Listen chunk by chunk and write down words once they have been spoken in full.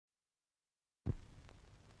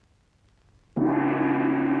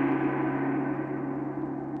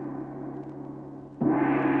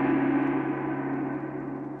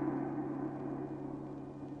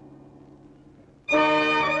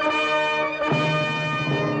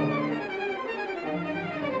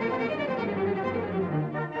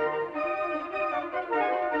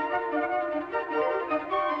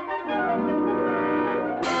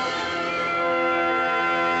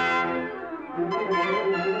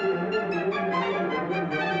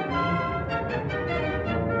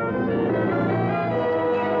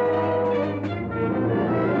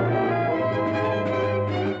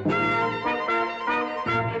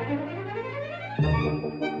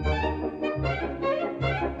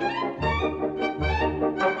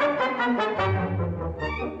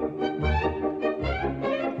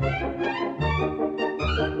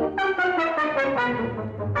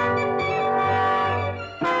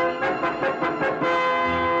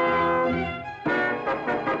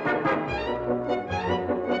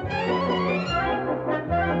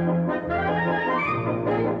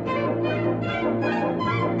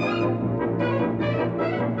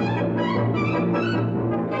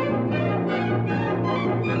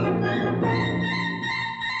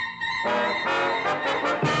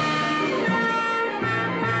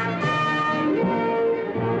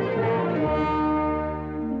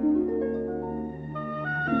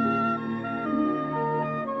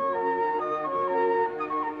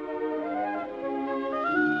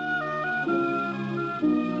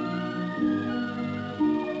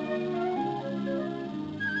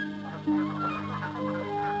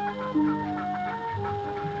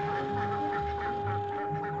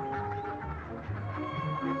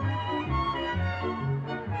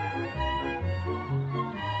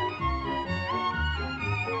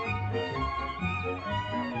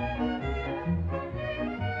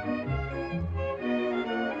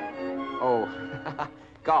Oh,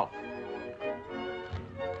 golf.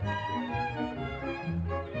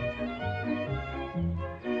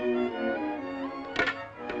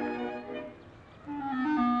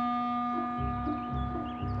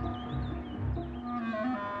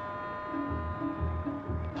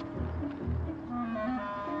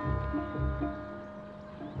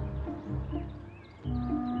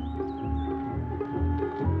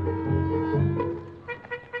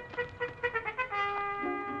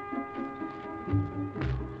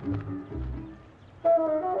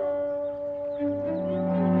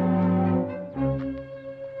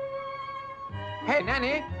 Hey,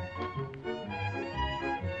 Nanny.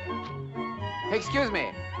 Excuse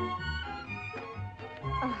me.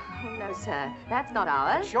 Oh, no, sir. That's not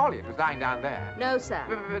ours. Surely it was lying down there. No, sir.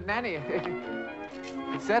 But Nanny,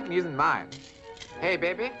 it certainly isn't mine. Hey,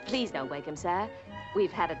 baby. Please don't wake him, sir.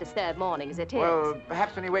 We've had a disturbed morning as it is. Well,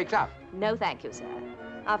 perhaps when he wakes up. No, thank you, sir.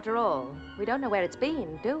 After all, we don't know where it's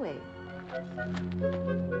been, do we?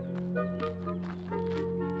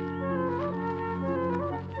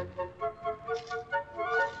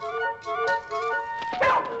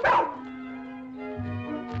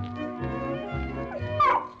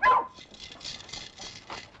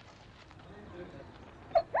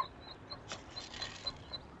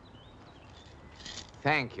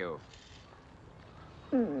 Thank you.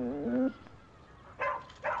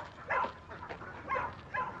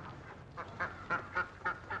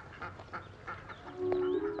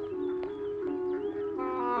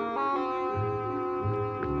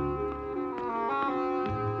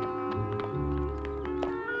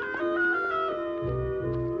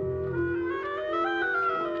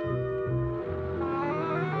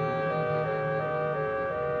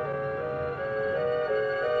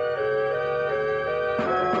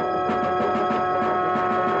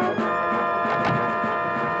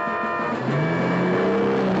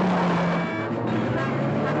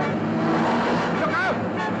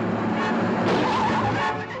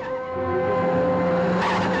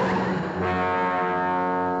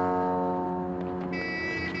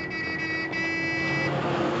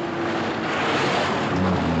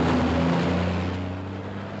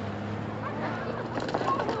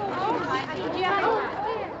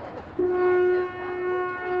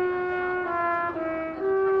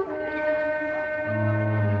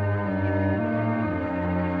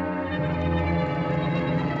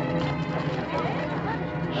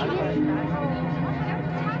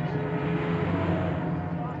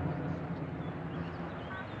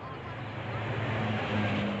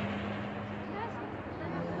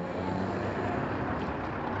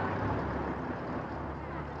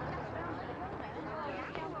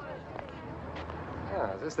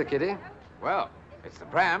 Is this the kiddie? Well, it's the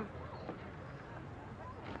pram.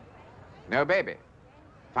 No baby.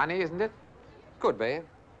 Funny, isn't it? Could be.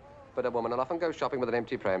 But a woman will often go shopping with an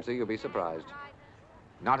empty pram, so you'll be surprised.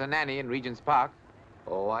 Not a nanny in Regent's Park.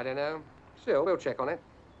 Oh, I don't know. Still, we'll check on it.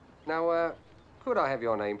 Now, could I have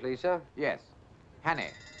your name, please, sir? Yes.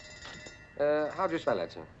 Hannay. How do you spell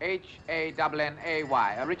that, sir?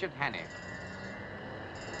 H-A-N-N-A-Y. Richard Hannay.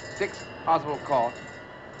 6 Oswald Court,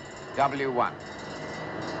 W1.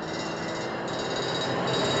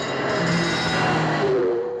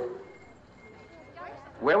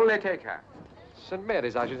 Where will they take her? St.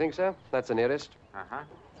 Mary's, I should think, sir. That's the nearest. Uh-huh.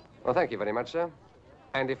 Well, thank you very much, sir.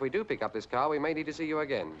 And if we do pick up this car, we may need to see you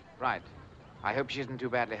again. Right. I hope she isn't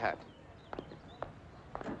too badly hurt.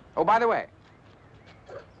 Oh, by the way.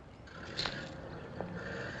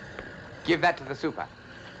 Give that to the super.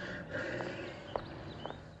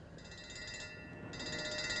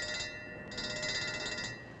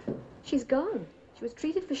 She's gone. She was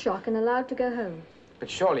treated for shock and allowed to go home. But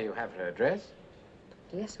surely you have her address?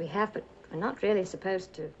 Yes, we have, but we're not really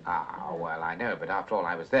supposed to. Ah, well, I know, but after all,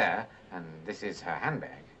 I was there, and this is her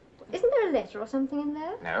handbag. Isn't there a letter or something in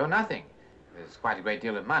there? No, nothing. There's quite a great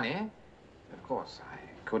deal of money. Of course, I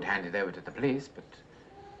could hand it over to the police, but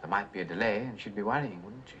there might be a delay, and she'd be worrying,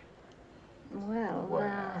 wouldn't she? Well,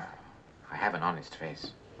 I have an honest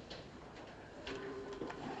face.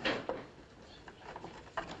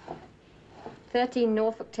 "13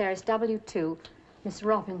 Norfolk Terrace, W2, Miss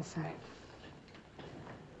Robinson."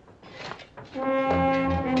 Good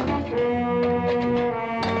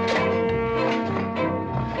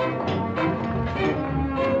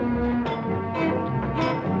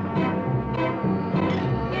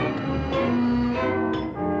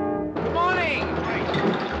morning.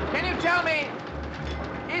 Can you tell me,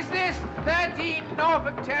 is this 13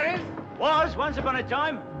 Norfolk Terrace? Was, once upon a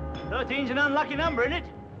time. 13's an unlucky number, isn't it?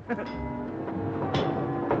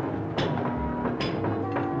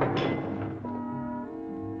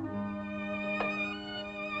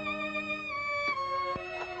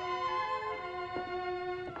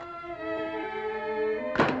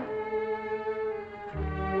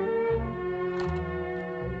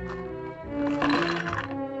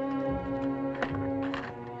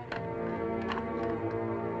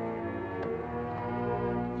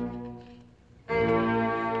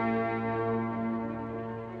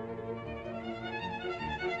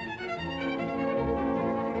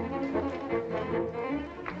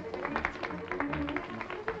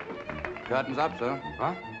 Curtains up, sir.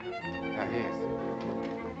 Huh? Yes.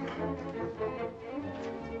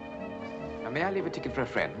 May I leave a ticket for a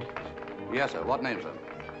friend? Yes, sir. What name, sir?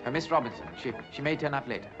 Miss Robinson. She may turn up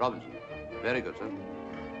later. Robinson. Very good, sir.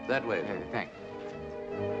 That way. Thanks.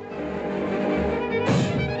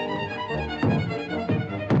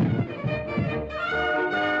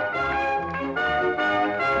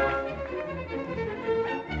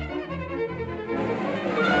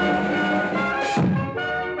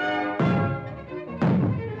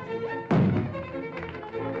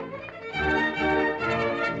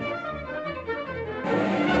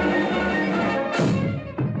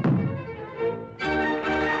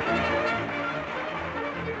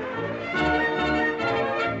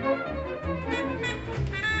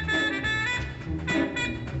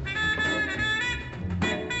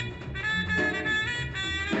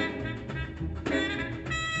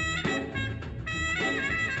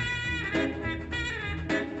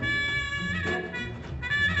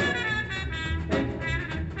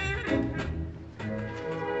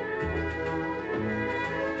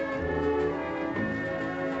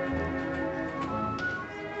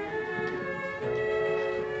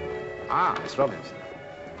 Miss Robinson.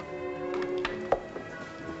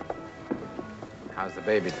 How's the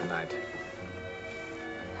baby tonight?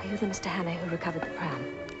 Are you the Mr. Hannay who recovered the pram?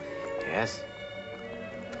 Yes.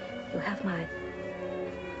 You have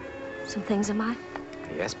some things of mine?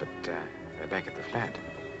 Yes, but they're back at the flat.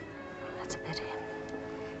 That's a pity.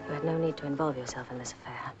 You had no need to involve yourself in this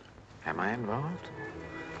affair. Am I involved?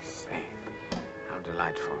 Say, how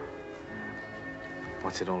delightful.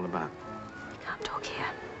 What's it all about? You can't talk here.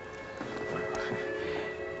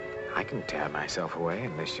 I can tear myself away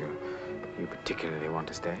unless you particularly want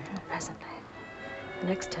to stay. Not presently. The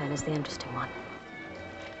next turn is the interesting one.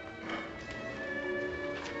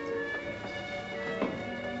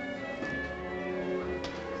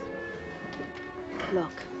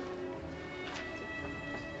 Look.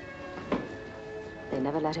 They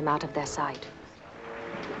never let him out of their sight.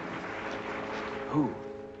 Who?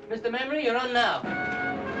 Mr. Memory, you're on now.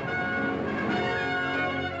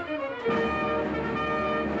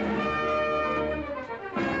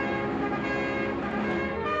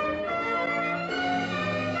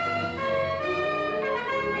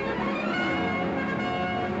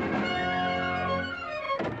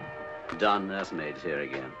 Don nursemaid's here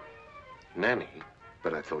again. Nanny?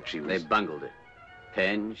 But I thought she was... They bungled it.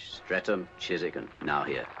 Penge, Streatham, Chiswick, and now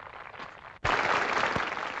here.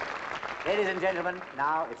 Ladies and gentlemen,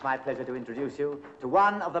 now it's my pleasure to introduce you to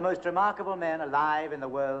one of the most remarkable men alive in the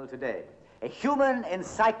world today. A human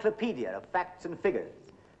encyclopedia of facts and figures.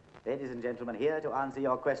 Ladies and gentlemen, here to answer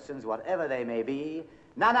your questions, whatever they may be,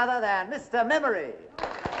 none other than Mr. Memory.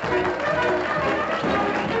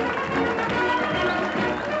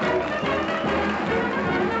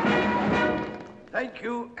 Thank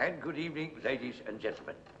you, and good evening, ladies and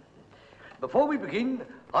gentlemen. Before we begin,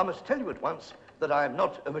 I must tell you at once that I am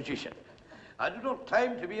not a magician. I do not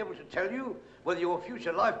claim to be able to tell you whether your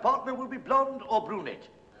future life partner will be blonde or brunette,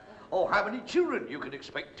 or how many children you can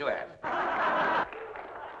expect to have.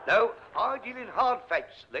 No, I deal in hard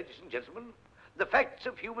facts, ladies and gentlemen, the facts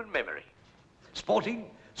of human memory.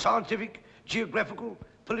 Sporting, scientific, geographical,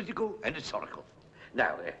 political, and historical.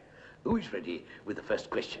 Now, who is ready with the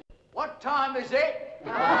first question? What time is it?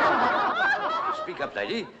 Speak up,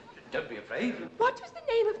 lady. Don't be afraid. What was the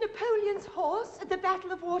name of Napoleon's horse at the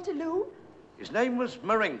Battle of Waterloo? His name was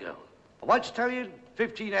Marengo, a white stallion,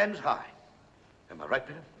 15 hands high. Am I right,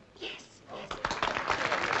 madam? Yes.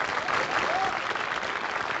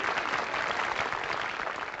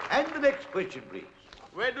 And the next question, please.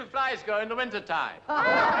 Where do flies go in the wintertime?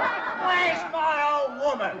 Where's my old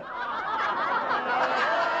woman?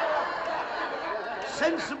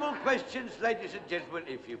 Sensible questions, ladies and gentlemen,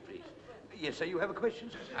 if you please. Yes, sir, you have a question,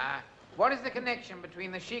 sir? What is the connection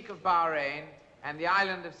between the Sheik of Bahrain and the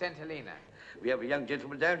island of St. Helena? We have a young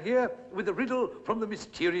gentleman down here with a riddle from the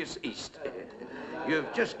mysterious East.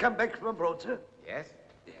 You've just come back from abroad, sir? Yes.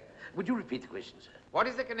 Would you repeat the question, sir? What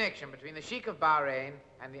is the connection between the Sheik of Bahrain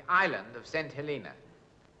and the island of St. Helena?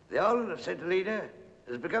 The island of St. Helena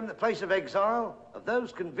has become the place of exile of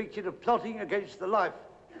those convicted of plotting against the life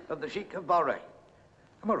of the Sheik of Bahrain.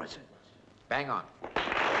 Am I right, sir? Bang on.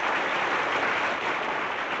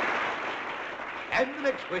 And the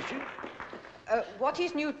next question. What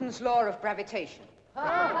is Newton's law of gravitation?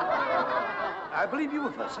 I believe you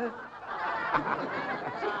were first, sir.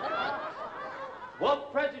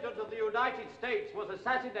 What president of the United States was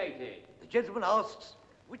assassinated? The gentleman asks,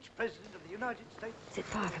 which president of the United States... Is it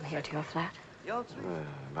far from here to your flat? The answer is...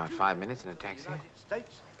 About 5 minutes in a taxi. The United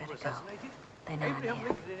States Better were go. assassinated They know I'm Abraham here.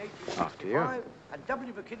 Lincoln in After you. 1865 and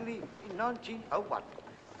W. McKinley in 1901.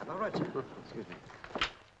 Am I right, sir? Excuse me.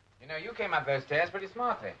 You know, you came up those stairs pretty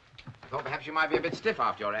smartly. I thought perhaps you might be a bit stiff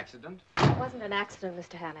after your accident. It wasn't an accident,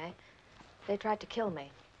 Mr. Hannay. They tried to kill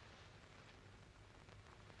me.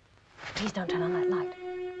 Please don't turn on that light.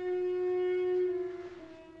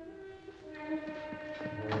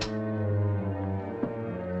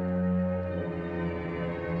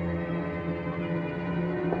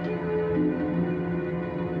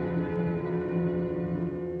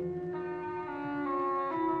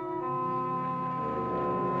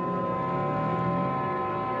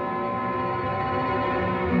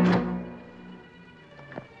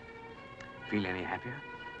 Feel any happier?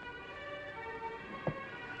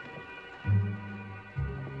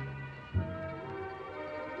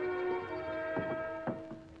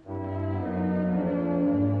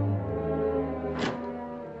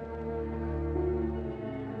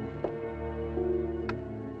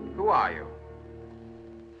 Who are you?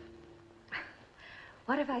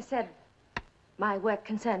 What if I said my work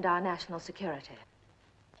concerned our national security?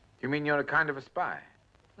 You mean you're a kind of a spy?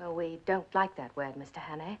 Well, we don't like that word, Mr.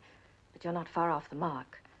 Hannay, but you're not far off the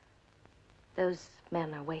mark. Those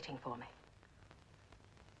men are waiting for me.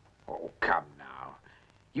 Oh, come now.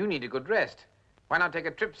 You need a good rest. Why not take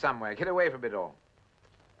a trip somewhere? Get away from it all.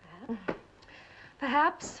 Well,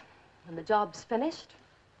 perhaps, when the job's finished.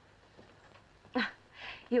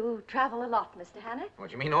 You travel a lot, Mr. Hannay.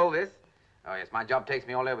 What, you mean all this? Oh, yes, my job takes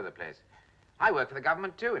me all over the place. I work for the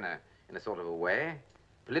government, too, in a sort of a way.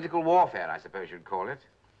 Political warfare, I suppose you'd call it.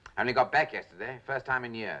 I only got back yesterday, first time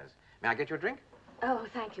in years. May I get you a drink? Oh,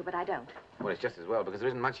 thank you, but I don't. Well, it's just as well, because there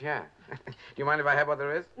isn't much here. Do you mind if I have what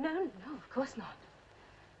there is? No, of course not.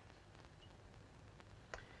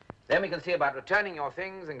 Then we can see about returning your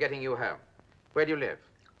things and getting you home. Where do you live?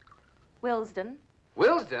 Willesden.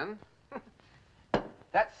 Willesden?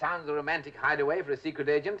 That sounds a romantic hideaway for a secret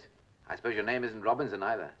agent. I suppose your name isn't Robinson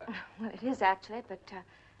either. Well, it is actually, but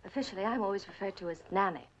officially I'm always referred to as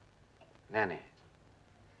Nanny. Nanny.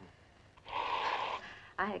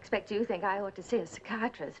 I expect you think I ought to see a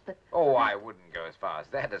psychiatrist, but... Oh, I wouldn't go as far as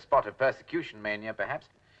that. A spot of persecution mania, perhaps.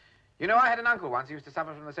 You know, I had an uncle once who used to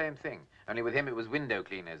suffer from the same thing. Only with him it was window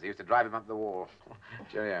cleaners. They used to drive him up the wall.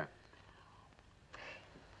 Cheerio.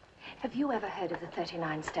 Have you ever heard of the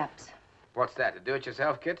 39 steps? What's that, a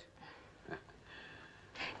do-it-yourself kit?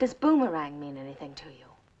 Does boomerang mean anything to you?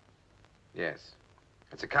 Yes.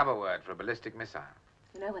 It's a cover word for a ballistic missile.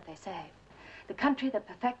 You know what they say. The country that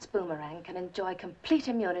perfects boomerang can enjoy complete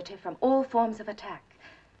immunity from all forms of attack.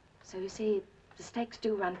 So you see, the stakes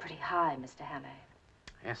do run pretty high, Mr. Hannay.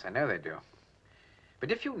 Yes, I know they do. But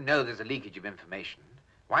if you know there's a leakage of information,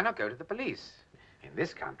 why not go to the police? In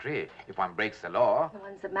this country, if one breaks the law... The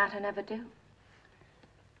ones that matter never do.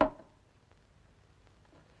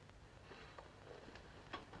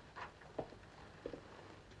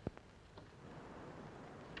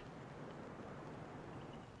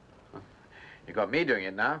 You got me doing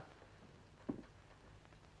it now.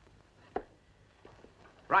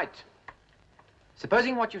 Right.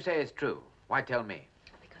 Supposing what you say is true, why tell me?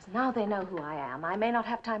 Because now they know who I am. I may not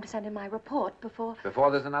have time to send in my report before... Before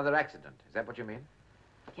there's another accident. Is that what you mean?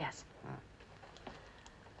 Yes.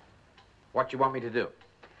 What do you want me to do?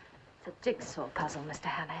 It's a jigsaw puzzle, Mr.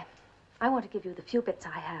 Hannay. I want to give you the few bits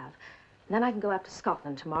I have. And then I can go up to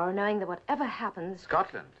Scotland tomorrow, knowing that whatever happens...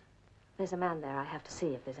 Scotland? There's a man there I have to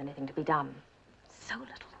see if there's anything to be done. So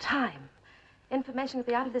little time. Information will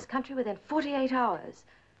be out of this country within 48 hours.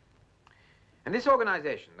 And this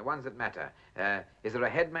organization, the ones that matter, is there a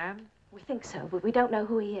head man? We think so, but we don't know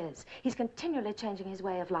who he is. He's continually changing his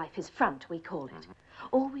way of life, his front, we call it.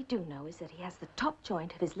 All we do know is that he has the top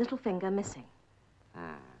joint of his little finger missing.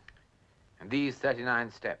 And these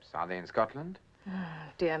 39 steps, are they in Scotland? Oh,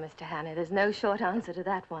 dear Mr. Hannay, there's no short answer to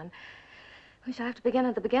that one. We shall have to begin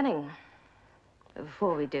at the beginning. But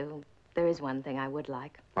before we do, there is one thing I would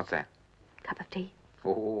like. What's that? Cup of tea.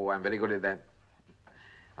 Oh, I'm very good at that.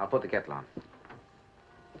 I'll put the kettle on.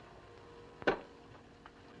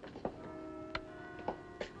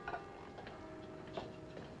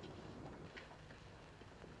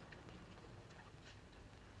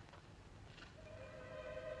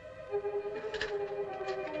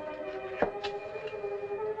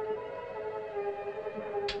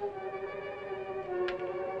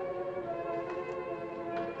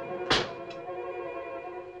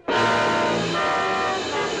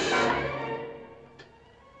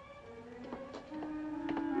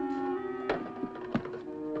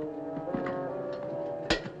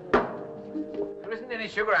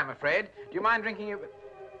 Sugar, I'm afraid. Do you mind drinking your...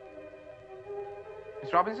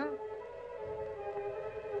 Miss Robinson?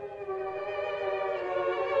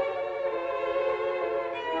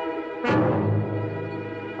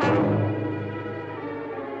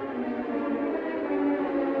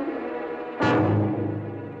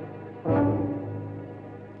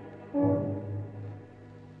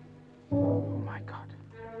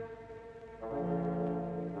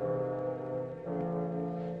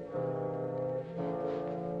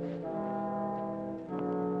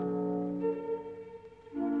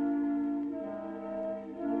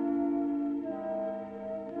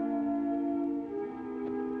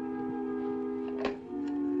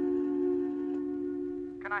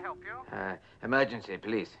 can I help you? Emergency,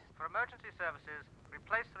 police. For emergency services,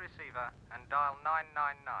 replace the receiver and dial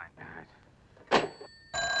 999. All right.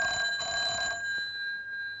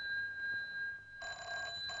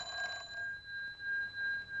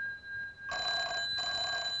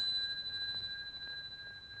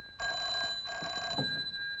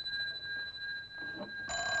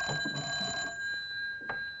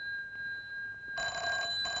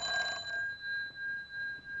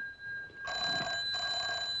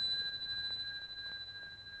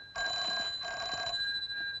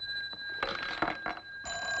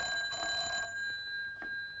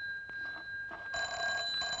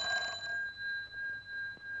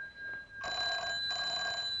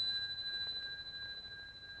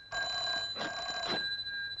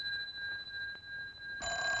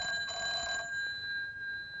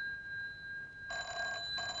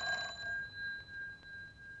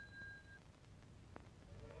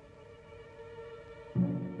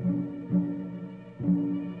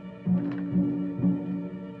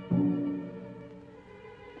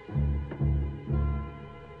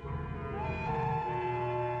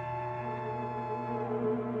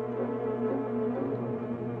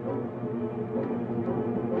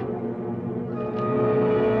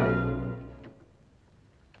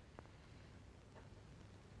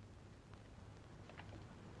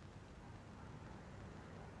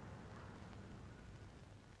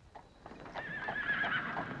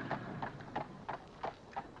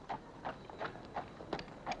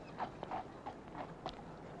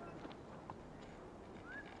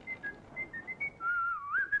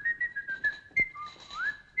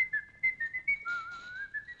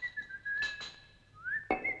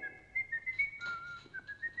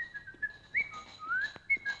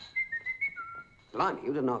 Blimey,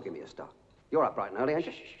 you didn't all give me a start. You're up bright and early, ain't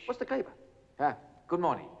you? What's the caper? Good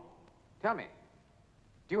morning. Tell me,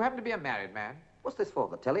 do you happen to be a married man? What's this for,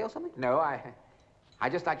 the telly or something? No, I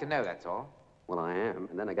just like to know, that's all. Well, I am,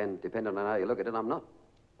 and then again, depending on how you look at it, I'm not.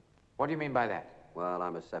 What do you mean by that? Well,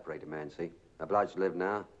 I'm a separated man, see? Obliged to live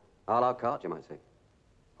now. A la carte, you might say.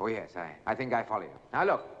 Oh, yes, I think I follow you. Now,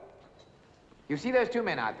 look. You see those two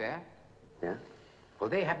men out there? Yeah? Well,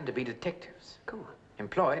 they happen to be detectives. Go on.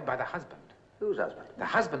 Employed by the husband. Whose husband? The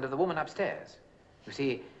husband of the woman upstairs. You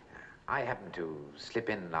see, I happened to slip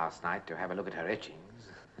in last night to have a look at her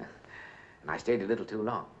etchings. And I stayed a little too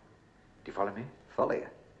long. Do you follow me? Follow you?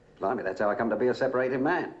 Blimey, that's how I come to be a separated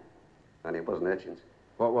man. Only it wasn't etchings.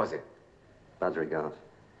 What was it? Bud's regards.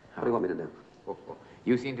 What do you want me to do? Oh,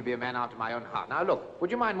 you seem to be a man after my own heart. Now, look,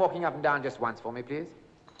 would you mind walking up and down just once for me, please?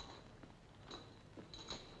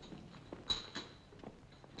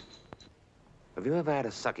 Have you ever had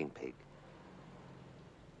a sucking pig?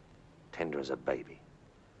 Tender as a baby.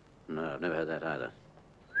 No, I've never had that either.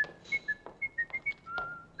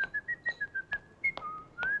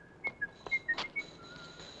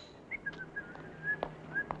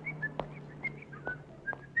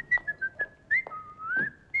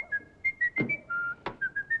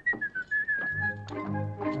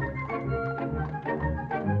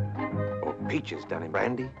 Or peaches done in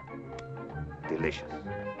brandy. Delicious.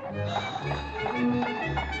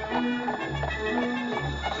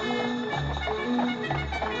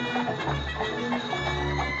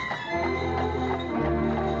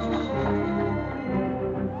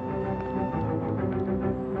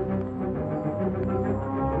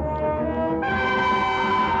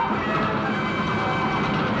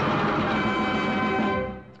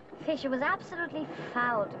 Fisher was absolutely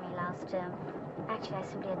foul to me last term. Actually, I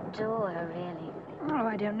simply adore her, really. Oh,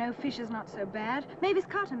 I don't know. Fisher's not so bad. Mavis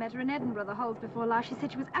Carter met her in Edinburgh the Halls before last. She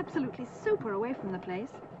said she was absolutely super away from the place.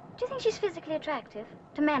 Do you think she's physically attractive?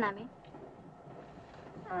 To men, I mean.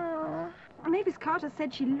 Mavis Carter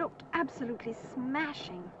said she looked absolutely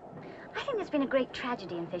smashing. I think there's been a great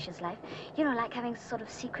tragedy in Fisher's life. You know, like having a sort of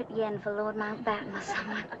secret yen for Lord Mountbatten or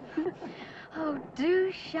someone. Oh,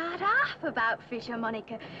 do shut up about Fisher,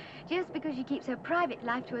 Monica. Just because she keeps her private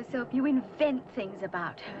life to herself, you invent things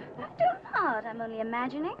about her. I do not. I'm only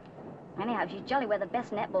imagining. Anyhow, she's jolly well the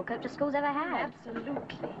best netball coach the school's ever had.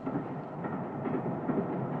 Absolutely.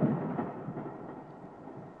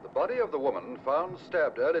 The body of the woman found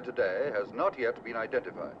stabbed early today has not yet been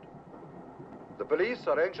identified. The police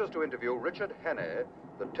are anxious to interview Richard Hannay,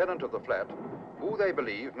 the tenant of the flat, who they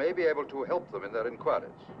believe may be able to help them in their inquiries.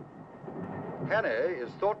 Hannay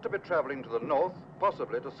is thought to be traveling to the north,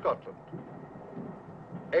 possibly to Scotland.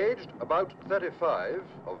 Aged about 35,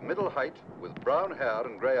 of middle height, with brown hair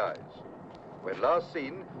and grey eyes. When last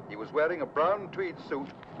seen, he was wearing a brown tweed suit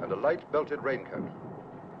and a light belted raincoat.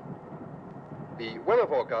 The weather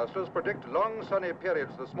forecasters predict long sunny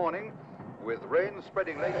periods this morning with rain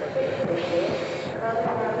spreading late.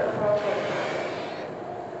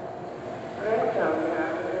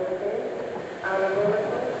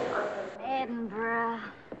 Edinburgh.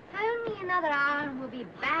 Only another hour and we'll be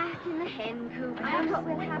back in the hen coop. I wonder what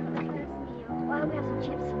we'll have for the first meal. Well, we'll have some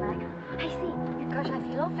chips and like. I see. Gosh, I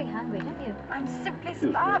feel awfully hungry, don't you? I'm simply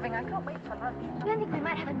starving. I can't wait for lunch. I don't think we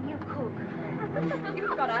might have a new cook.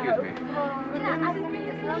 You've got a hope. You know, I think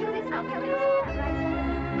as long as it's not coming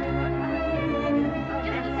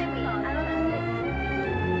just as we are.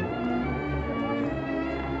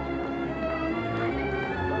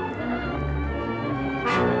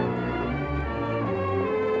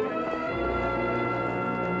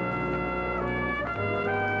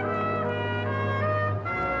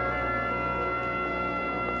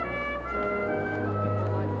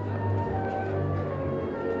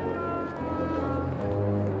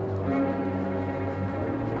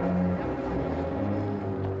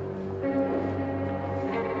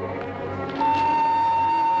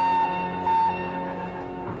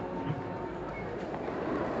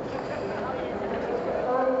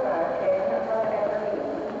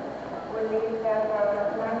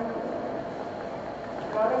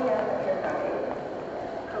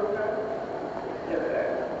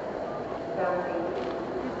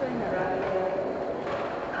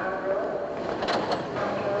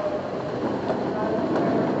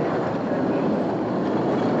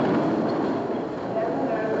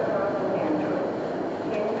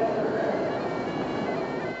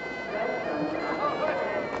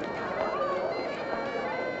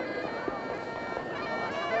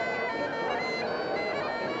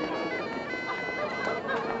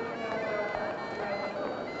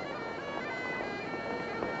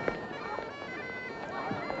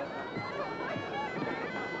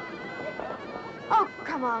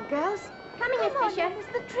 Come on, girls. Coming in, Fisher. It's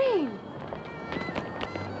the train.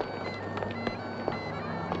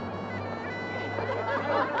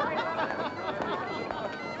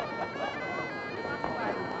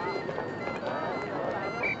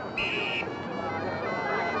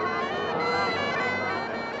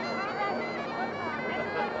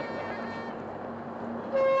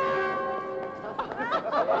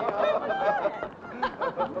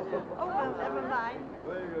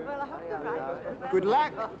 Good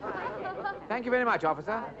luck. Thank you very much,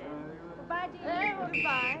 officer. Goodbye, dear.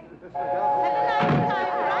 Goodbye. Have a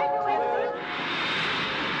nice time,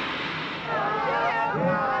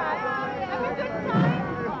 right? Have a good time.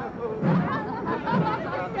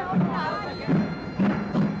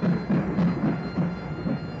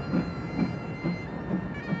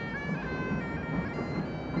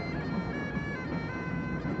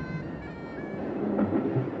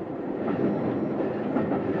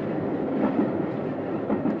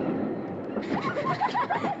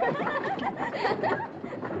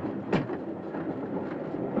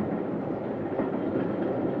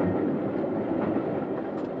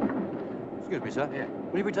 Excuse me, sir. Yeah.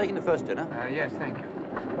 Will you be taking the first dinner? Yes, thank you.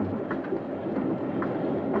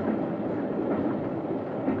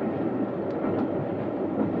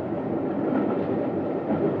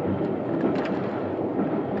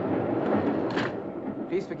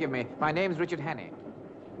 Please forgive me. My name's Richard Hannay.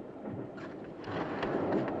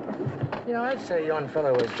 You know, I'd say yon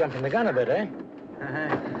fellow was jumping the gun a bit, eh?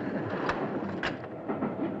 Uh-huh.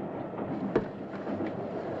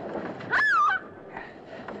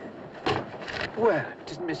 Well,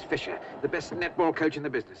 it isn't Miss Fisher, the best netball coach in the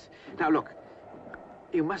business. Now, look,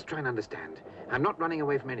 you must try and understand. I'm not running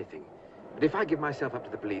away from anything. But if I give myself up to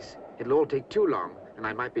the police, it'll all take too long, and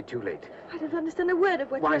I might be too late. I don't understand a word of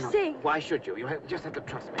what Why you're not? saying. Why should you? Just have to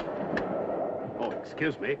trust me. Oh,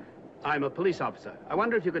 excuse me. I'm a police officer. I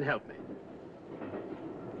wonder if you can help me.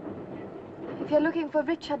 If you're looking for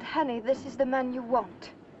Richard Hannay, this is the man you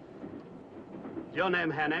want. Is your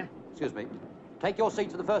name Hannay? Excuse me. Take your seat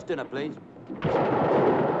for the first dinner, please.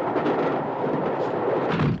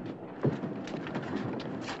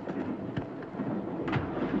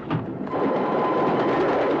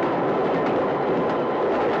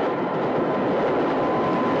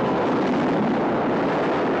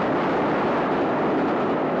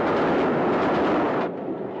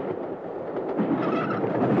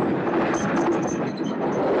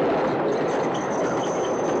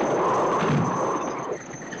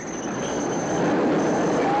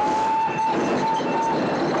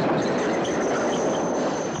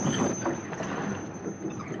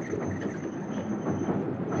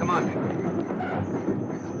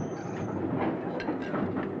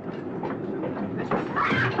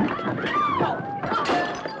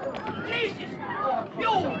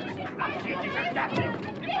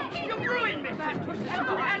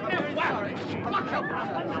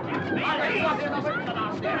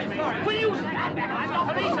 Will you stand back? I'm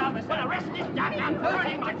a police officer. Well, arrest this damn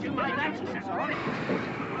very much. You mind that, Cicero?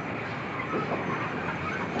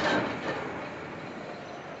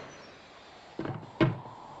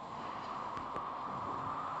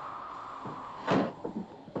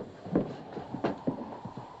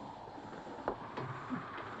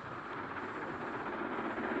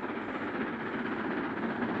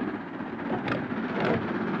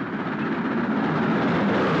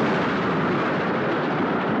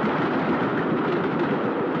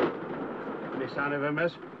 Sign of him,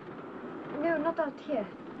 miss? No, not out here.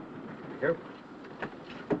 Here.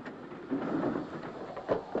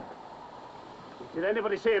 Did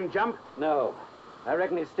anybody see him jump? No. I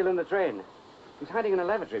reckon he's still in the train. He's hiding in a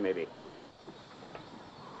lavatory, maybe.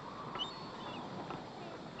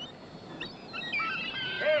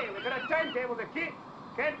 Hey, we've got a timetable to keep.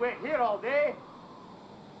 Can't wait here all day.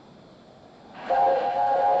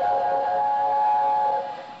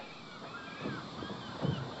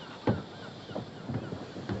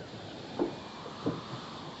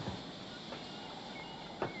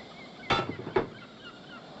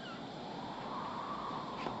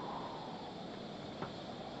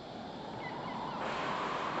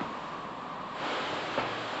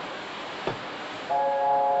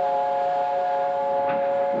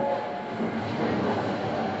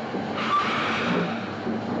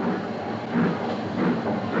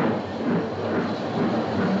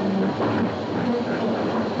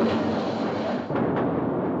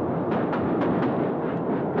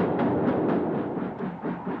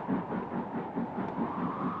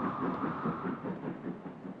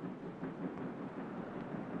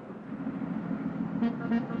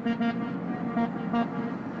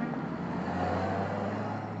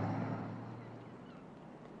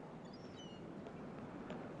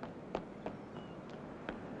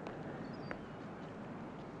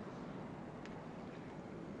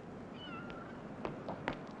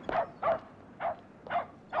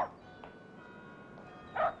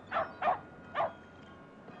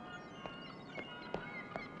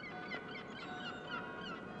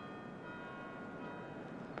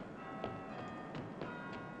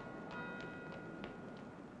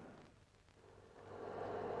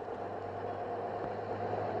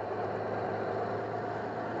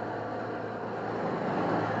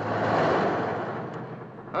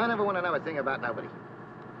 I never want to know a thing about nobody.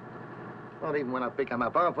 Not even when I pick them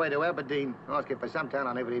up halfway to Aberdeen, asking for some town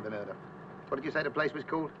I never even heard of. What did you say the place was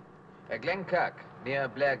called? Glenkirk, near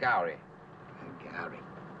Blairgowrie. Blairgowrie.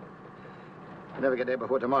 We'll never get there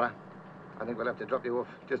before tomorrow. I think we'll have to drop you off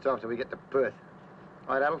just after we get to Perth.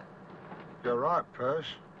 All right, Harold? You're right, Perce.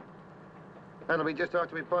 That'll be just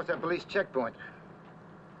after we pass that police checkpoint.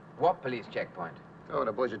 What police checkpoint? Oh,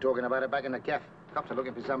 the boys are talking about it back in the cafe. Cops are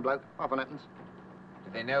looking for some bloke. Often happens.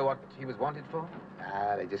 Did they know what he was wanted for?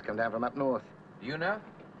 Ah, they just come down from up north. Do you know?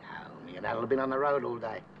 No, me and Harold have been on the road all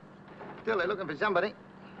day. Still, they're looking for somebody.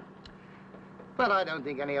 But I don't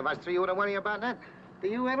think any of us three ought to worry about that. Do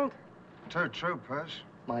you, Harold? Too true, Perce.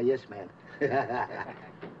 My yes, man.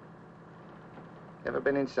 Ever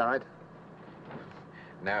been inside?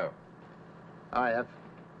 No. I have.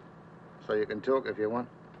 So you can talk if you want.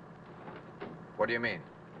 What do you mean?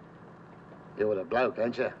 You're the bloke,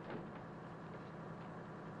 ain't you?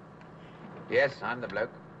 Yes, I'm the bloke.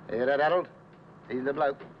 You hear that, Harold? He's the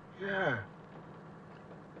bloke. Yeah.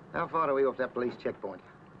 How far are we off that police checkpoint?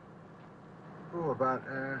 Oh, about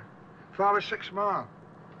 5 or 6 miles.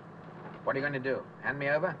 What are you going to do? Hand me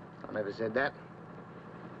over? I never said that.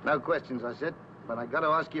 No questions, I said. But I got to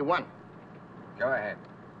ask you one. Go ahead.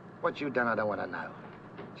 What you done, I don't want to know.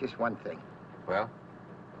 Just one thing. Well?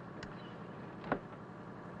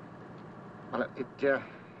 Well, it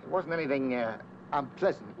wasn't anything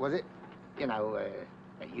unpleasant, was it? You know,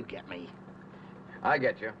 you get me. I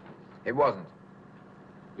get you. It wasn't.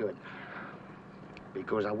 Good.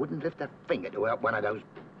 Because I wouldn't lift a finger to help one of those...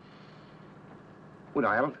 Would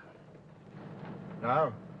I, Harold?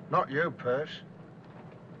 No, not you, Perce.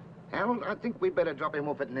 Harold, I think we'd better drop him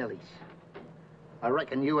off at Nellie's. I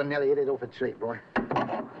reckon you and Nellie hit it off a treat, boy.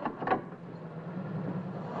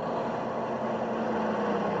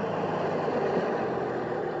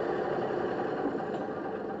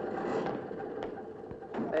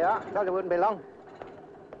 There you are. Told you it wouldn't be long.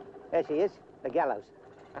 There she is, the gallows.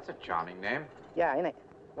 That's a charming name. Yeah, ain't it?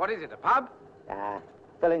 What is it, a pub?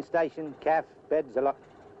 Filling station, caff, beds, a lot.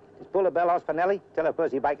 Just pull the bell, ask for Nellie, tell her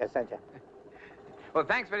Percy Baker sent you. Well,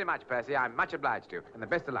 thanks very much, Percy. I'm much obliged to you, and the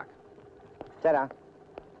best of luck. Ta-da.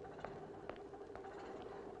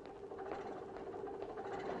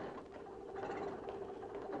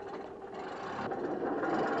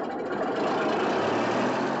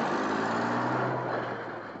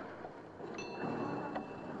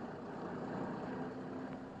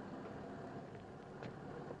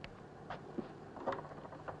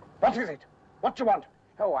 What is it? What do you want?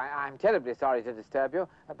 Oh, I'm terribly sorry to disturb you,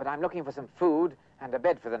 but I'm looking for some food and a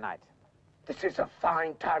bed for the night. This is a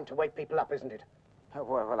fine time to wake people up, isn't it? Oh,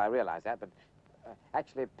 well, I realize that, but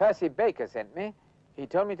actually, Percy Baker sent me. He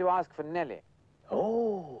told me to ask for Nellie.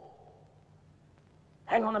 Oh.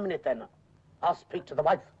 Hang on a minute, then. I'll speak to the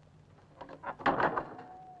wife.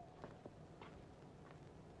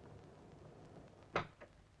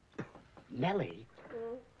 Nellie?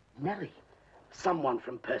 Nellie. Someone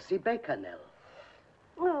from Percy Baker, Nell.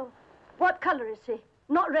 Oh, what colour is he?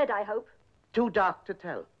 Not red, I hope. Too dark to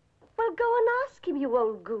tell. Well, go and ask him, you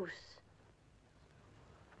old goose.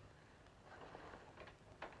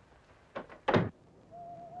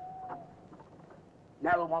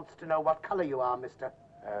 Nell wants to know what colour you are, mister.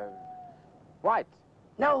 White.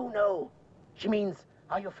 No. She means,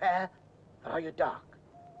 are you fair or are you dark?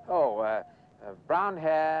 Oh, brown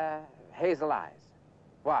hair, hazel eyes.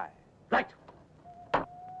 Why? Right.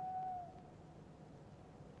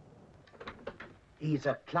 He's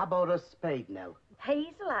a club or a spade, Nell.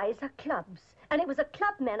 Hazel eyes are clubs. And it was a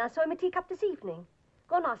club man I saw him at teacup this evening.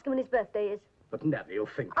 Go and ask him when his birthday is. But Nell, you'll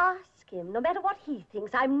think... Ask him. No matter what he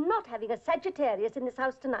thinks, I'm not having a Sagittarius in this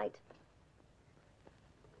house tonight.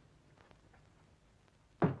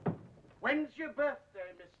 When's your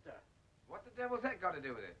birthday, mister? What the devil's that got to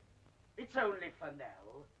do with it? It's only for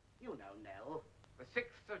Nell. You know Nell. The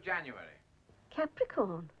 6th of January.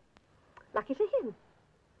 Capricorn. Lucky for him.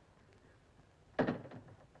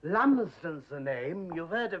 Lumsden's the name. You've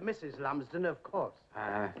heard of Mrs. Lumsden, of course.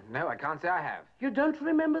 No, I can't say I have. You don't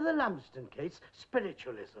remember the Lumsden case?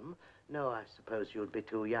 Spiritualism? No, I suppose you'd be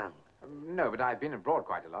too young. No, but I've been abroad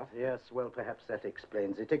quite a lot. Yes, well, perhaps that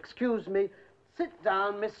explains it. Excuse me. Sit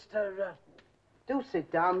down, Mr. Do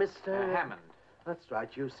sit down, Mr. Hammond. That's right,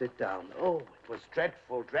 you sit down. Oh, it was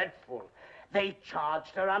dreadful, dreadful. They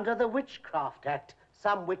charged her under the Witchcraft Act.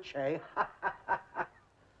 Some witch, eh?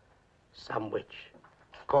 Some witch.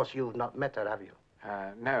 Of course, you've not met her, have you?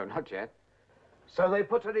 No, not yet. So they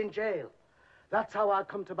put her in jail. That's how I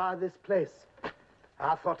come to buy this place.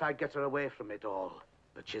 I thought I'd get her away from it all.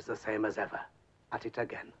 But she's the same as ever. At it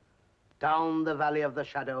again. Down the valley of the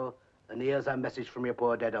shadow, and here's a message from your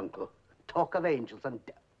poor dead uncle. Talk of angels and...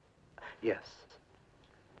 Yes.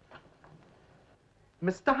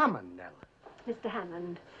 Mr. Hammond, Nell. Mr.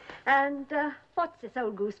 Hammond. And what's this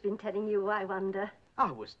old goose been telling you, I wonder? I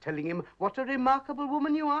was telling him what a remarkable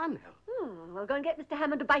woman you are, Nell. Well, go and get Mr.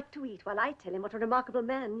 Hammond a bite to eat while I tell him what a remarkable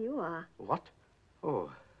man you are. What?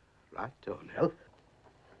 Oh, right, Nell.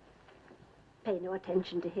 Pay no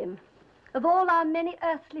attention to him. Of all our many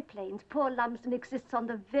earthly planes, poor Lumsden exists on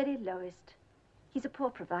the very lowest. He's a poor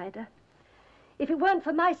provider. If it weren't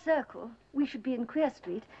for my circle, we should be in Queer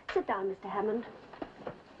Street. Sit down, Mr. Hammond.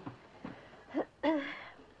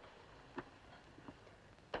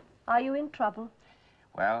 Are you in trouble?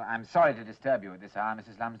 Well, I'm sorry to disturb you at this hour,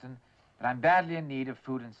 Mrs. Lumsden, but I'm badly in need of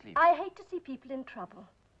food and sleep. I hate to see people in trouble.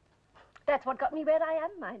 That's what got me where I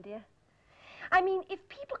am, my dear. I mean, if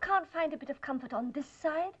people can't find a bit of comfort on this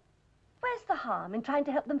side, where's the harm in trying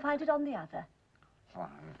to help them find it on the other? Well,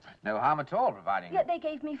 no harm at all, providing... Yet they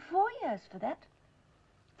gave me 4 years for that.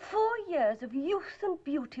 4 years of youth and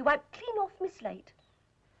beauty wiped clean off my slate.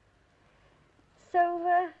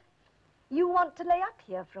 So, you want to lay up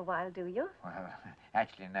here for a while, do you? Well,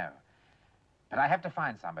 actually, no. But I have to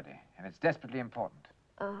find somebody, and it's desperately important.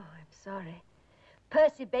 Oh, I'm sorry.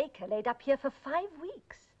 Percy Baker laid up here for 5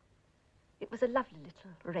 weeks. It was a lovely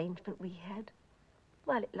little arrangement we had,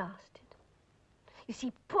 while it lasted. You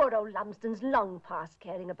see, poor old Lumsden's long past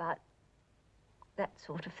caring about that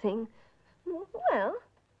sort of thing. Well,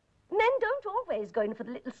 men don't always go in for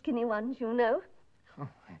the little skinny ones, you know.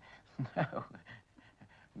 No.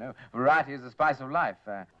 No, variety is the spice of life.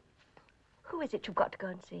 Who is it you've got to go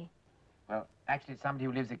and see? Well, actually, it's somebody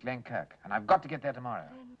who lives at Glenkirk, and I've got to get there tomorrow.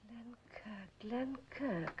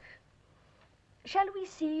 Glenkirk. Shall we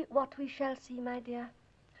see what we shall see, my dear?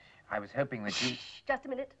 I was hoping that you... Shh, just a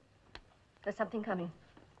minute. There's something coming.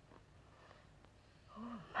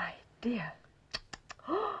 Oh, my dear.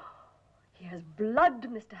 Oh, he has blood,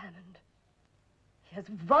 Mr. Hammond. He has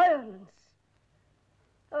violence.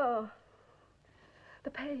 Oh, the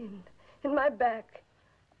pain in my back.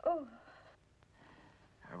 Oh.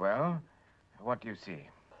 Well, what do you see?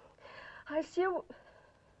 I see a...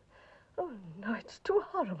 Oh, no, it's too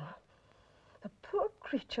horrible. The poor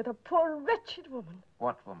creature, the poor wretched woman.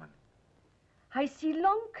 What woman? I see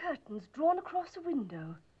long curtains drawn across a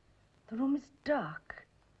window. The room is dark.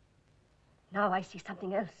 Now I see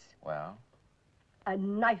something else. Well? A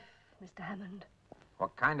knife, Mr. Hammond.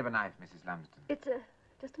 What kind of a knife, Mrs. Lumsden? It's a...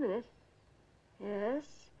 Just a minute. Yes.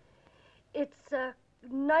 It's a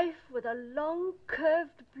knife with a long,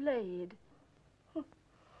 curved blade.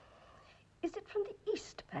 Is it from the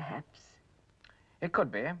East, perhaps? It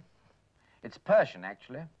could be. It's Persian,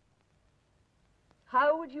 actually.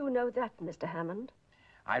 How would you know that, Mr. Hammond?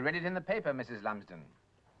 I read it in the paper, Mrs. Lumsden.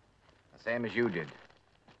 The same as you did.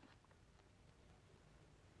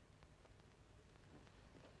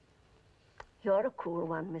 You're a cool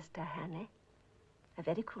one, Mr. Hannay. A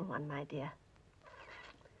very cool one, my dear.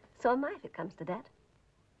 So am I, if it comes to that.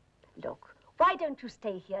 Look, why don't you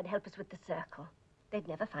stay here and help us with the circle? They'd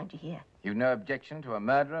never find you here. You've no objection to a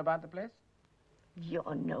murderer about the place?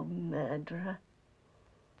 You're no murderer.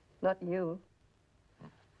 Not you.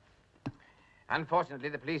 Unfortunately,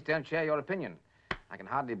 the police don't share your opinion. I can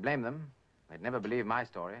hardly blame them. They'd never believe my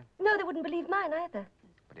story. No, they wouldn't believe mine either.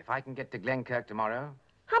 But if I can get to Glenkirk tomorrow...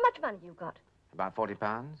 How much money you got? About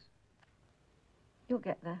 £40. You'll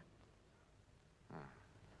get there.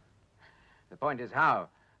 The point is how.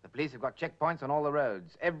 The police have got checkpoints on all the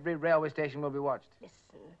roads. Every railway station will be watched.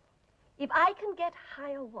 Listen, if I can get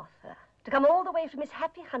Hiawatha to come all the way from his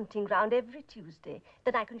happy hunting ground every Tuesday,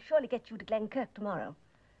 then I can surely get you to Glenkirk tomorrow.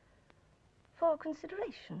 For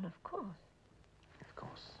consideration, of course. Of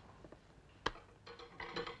course.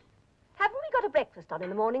 Haven't we got a breakfast on in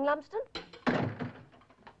the morning, Lumsden?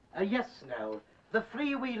 Yes, Nell. The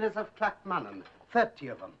freewheelers of Clackmannan. 30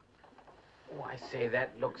 of them. Oh, I say,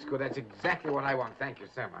 that looks good. That's exactly what I want. Thank you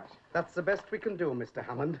so much. That's the best we can do, Mr.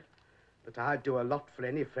 Hammond. But I'd do a lot for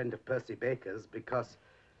any friend of Percy Baker's because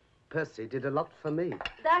Percy did a lot for me.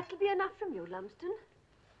 That'll be enough from you, Lumsden.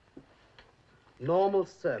 Normal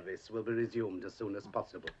service will be resumed as soon as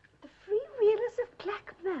possible. The freewheelers of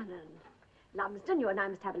Clackmannan. Lumsden, you and I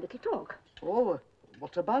must have a little talk. Oh,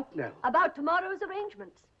 what about now? About tomorrow's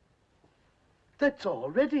arrangements. That's all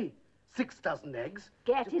ready. 6 dozen eggs.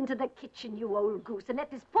 Get into the kitchen, you old goose, and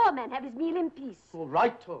let this poor man have his meal in peace. All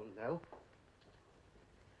right, Nell.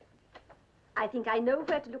 I think I know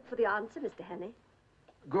where to look for the answer, Mr. Hannay.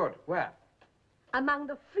 Good. Where? Among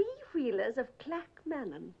the freewheelers of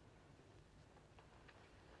Clackmannan.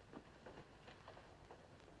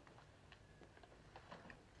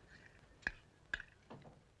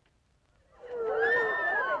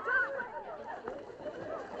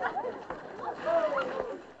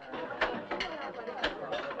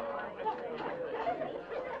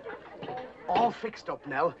 All fixed up,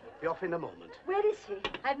 Nell. Be off in a moment. Where is he?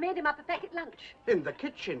 I've made him up a packet lunch. In the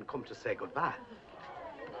kitchen. Come to say goodbye.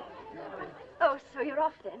 Oh, so you're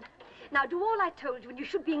off then. Now, do all I told you, and you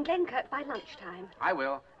should be in Glenkirk by lunchtime. I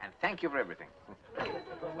will, and thank you for everything.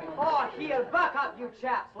 Oh, here, back up, you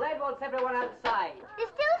chaps. Led wants everyone outside. There's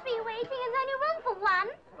still 3 waiting. There's only room for 1.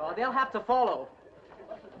 Oh, they'll have to follow.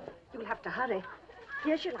 You'll have to hurry.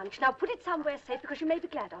 Here's your lunch. Now, put it somewhere safe, because you may be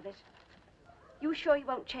glad of it. You sure you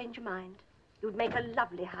won't change your mind? You'd make a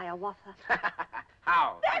lovely Hiawatha.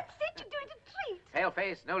 How? That's it. You're doing a treat. Pale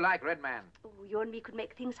face, no like red man. Oh, you and me could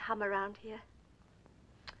make things hum around here.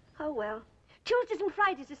 Oh, well. Tuesdays and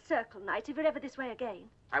Fridays is circle night if you're ever this way again.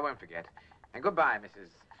 I won't forget. And goodbye,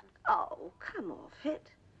 Mrs. Oh, come off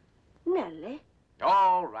it. Nellie.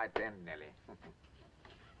 All right then, Nellie.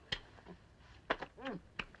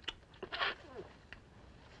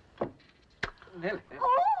 Nellie.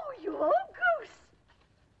 Oh, you old goose.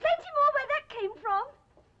 Plenty more where that came from.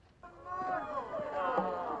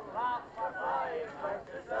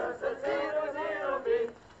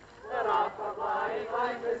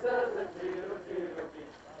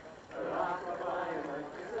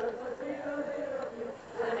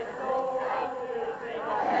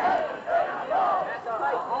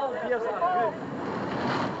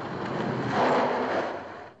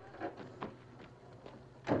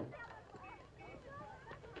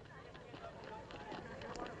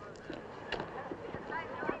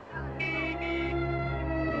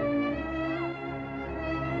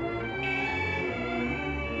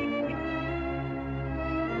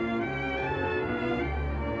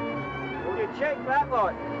 Check that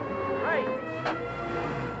lot. Right.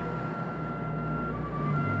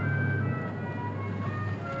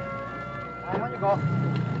 On you go.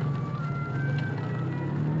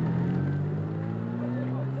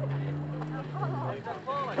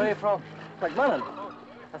 Where are you from? Clackmannan.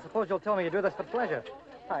 I suppose you'll tell me you do this for pleasure.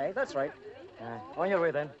 Aye, that's right. On your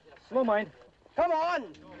way then. Slow mind. Come on!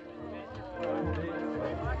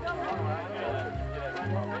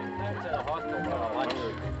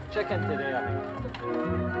 Check in today, I think.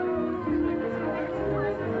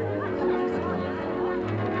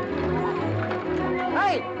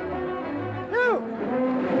 Hey! You!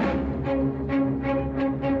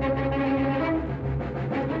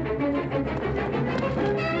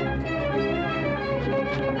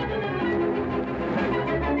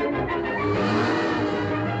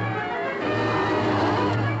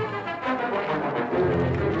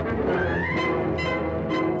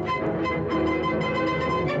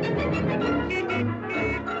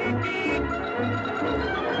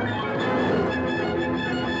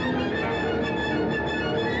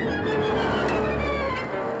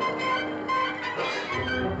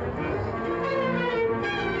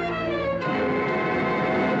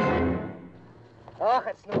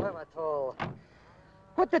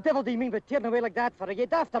 What the devil do you mean by tearing away like that for a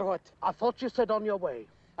yet after what? I thought you said on your way.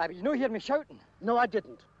 Will you not hear me shouting? No, I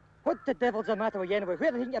didn't. What the devil's the matter with you anyway?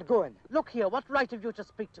 Where do you think you're going? Look here, what right have you to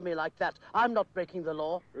speak to me like that? I'm not breaking the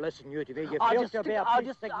law. Listen, you today, you failed to obey a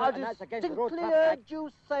police signal, and that's against the road distinctly traffic heard act. you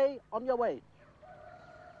say on your way.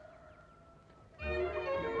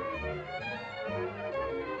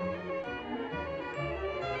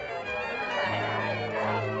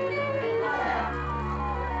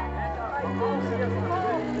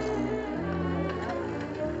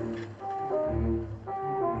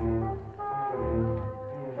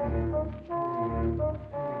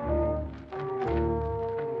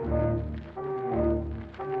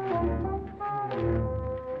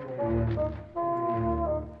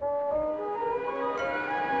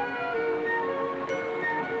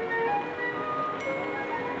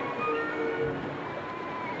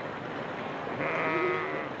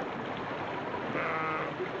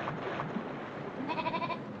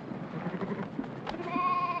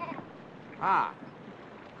 Ah,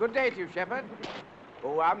 good day to you, Shepherd.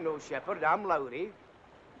 Oh, I'm no shepherd, I'm Lowry.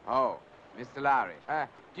 Oh, Mr. Lowry.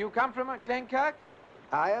 Do you come from Glenkirk?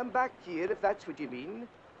 I am back here, if that's what you mean.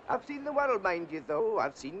 I've seen the world, mind you, though.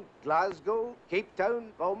 I've seen Glasgow, Cape Town,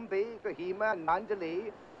 Bombay, Kohima, and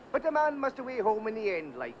Mandalay. But a man must away home in the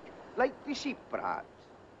end, like the sheep, perhaps.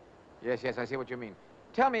 Yes, I see what you mean.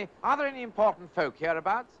 Tell me, are there any important folk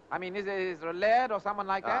hereabouts? I mean, is there a laird or someone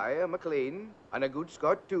like that? I am a MacLean, and a good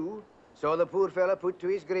Scot, too. Saw the poor fella put to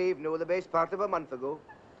his grave no the best part of a month ago.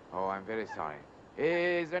 Oh, I'm very sorry.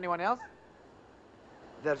 Is there anyone else?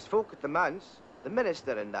 There's folk at the manse, the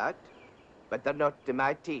minister and that. But they're not to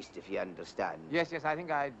my taste, if you understand. Yes, I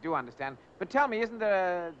think I do understand. But tell me, isn't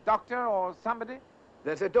there a doctor or somebody?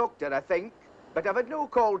 There's a doctor, I think, but I've had no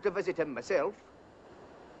call to visit him myself.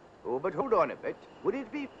 Oh, but hold on a bit. Would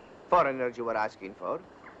it be foreigners you were asking for?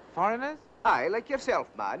 Foreigners? Aye, like yourself,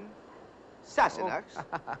 man. Sassenachs.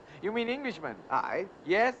 Oh. You mean Englishmen? Aye.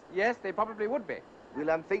 Yes, they probably would be. Well,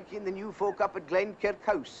 I'm thinking the new folk up at Glenkirk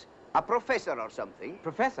House. A professor or something.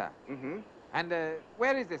 Professor? Mm-hmm. And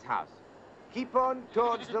where is this house? Keep on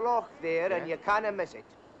towards the loch there, and you can't miss it.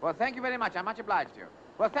 Well, thank you very much. I'm much obliged to you.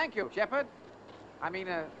 Well, thank you, Shepherd. I mean,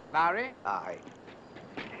 Lowry. Aye.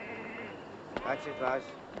 That's it, lass.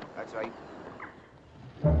 That's right.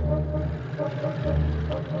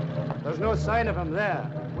 There's no sign of him there.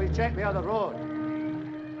 We'll check the other road.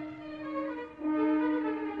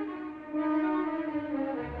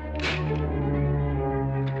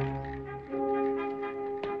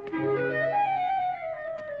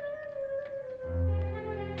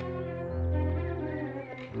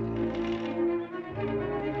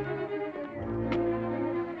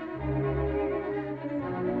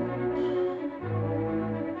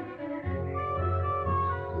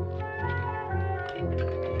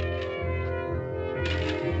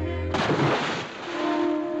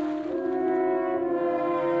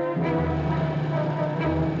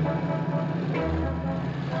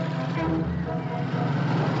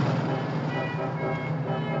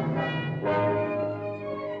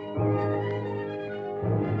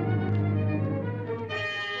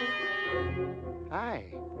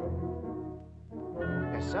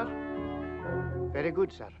 Very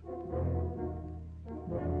good, sir.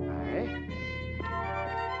 Aye.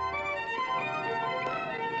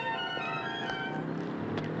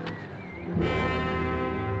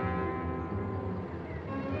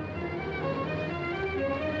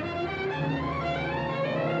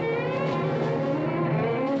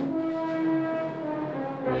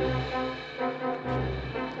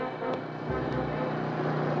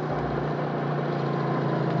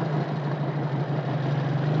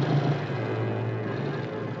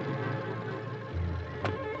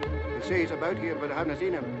 He's about here, but I haven't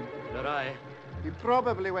seen him. Nor I. He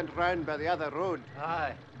probably went round by the other road.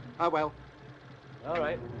 Aye. Ah, well. All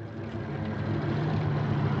right.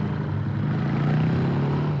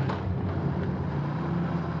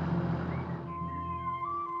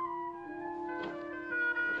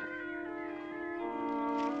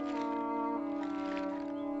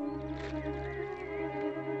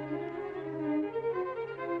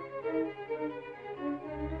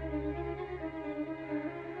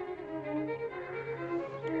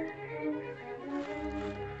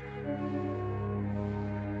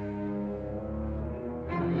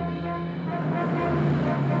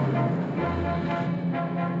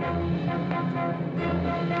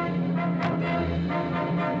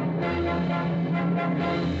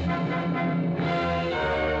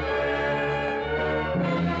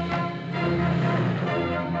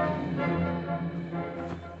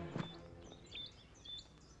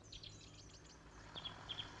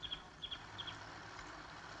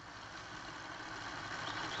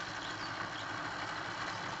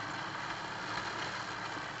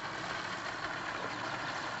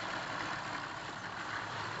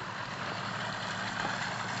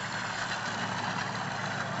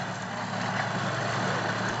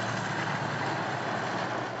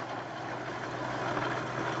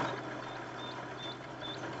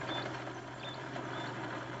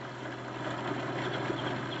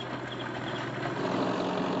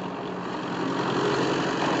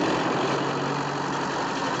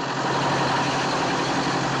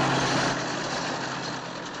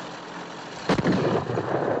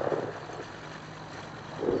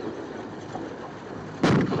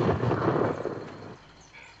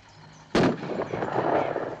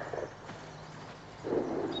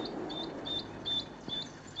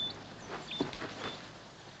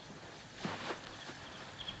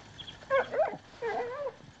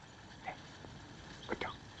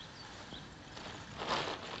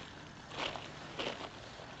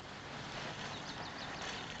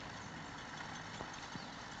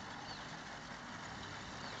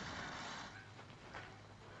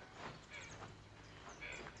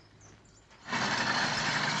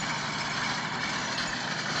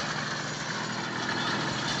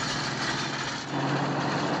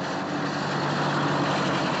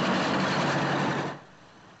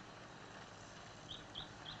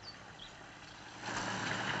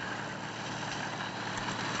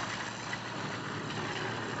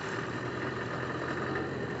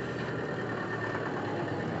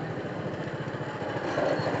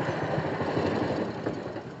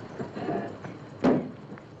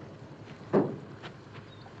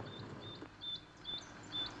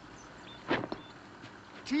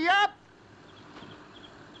 Tee up!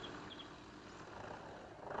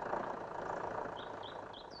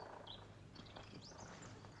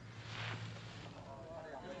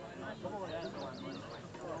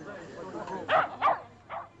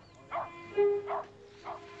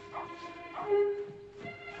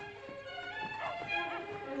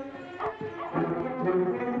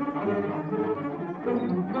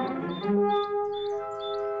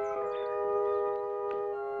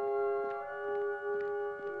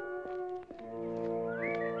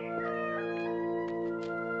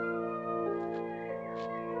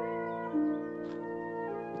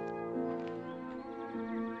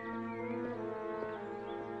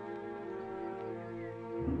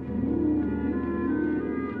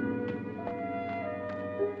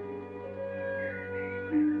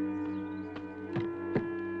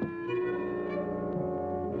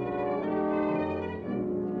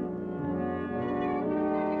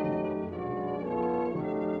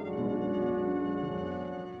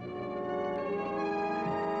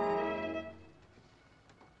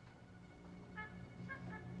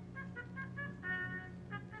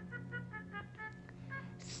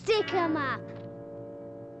 Stick 'em up.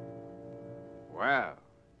 Well,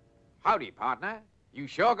 howdy, partner. You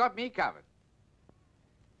sure got me covered.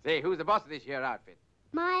 Say, who's the boss of this here outfit?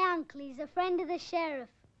 My uncle, he's a friend of the sheriff.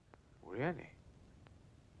 Really?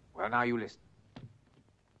 Well, now you listen.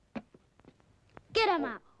 Get 'em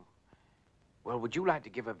up. Well, would you like to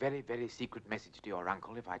give a very, very secret message to your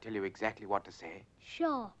uncle if I tell you exactly what to say?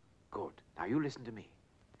 Sure. Good. Now you listen to me.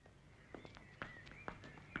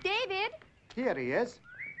 David? Here he is.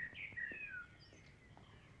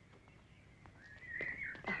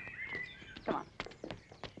 Come on.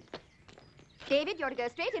 David, you're to go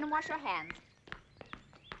straight in and wash your hands.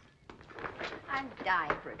 I'm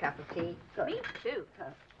dying for a cup of tea. Good. Me too.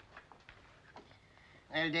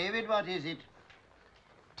 Well, David, what is it?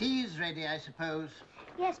 Tea's ready, I suppose.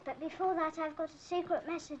 Yes, but before that, I've got a secret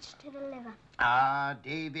message to deliver. Ah,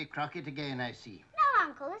 Davy Crockett again, I see. No,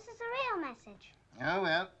 Uncle, this is a real message. Oh,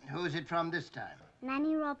 well, who's it from this time?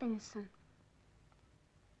 Nanny Robinson.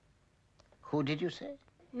 Who did you say?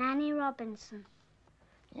 Nanny Robinson.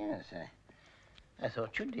 Yes, I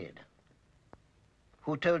thought you did.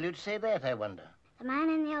 Who told you to say that, I wonder? The man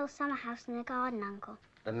in the old summer house in the garden, Uncle.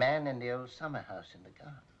 The man in the old summer house in the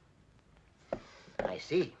garden. I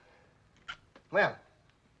see. Well,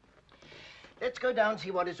 let's go down and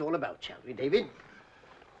see what it's all about, shall we, David?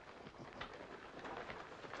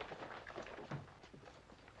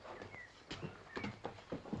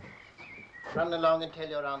 Run along and tell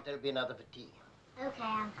your aunt there'll be another for tea. Okay,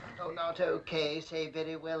 Uncle. Oh, not okay. Say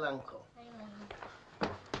very well, Uncle. Very well,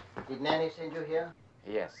 Uncle. Did Nanny send you here?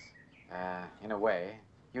 Yes. In a way.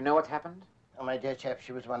 You know what's happened? Oh, my dear chap,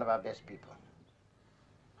 she was one of our best people.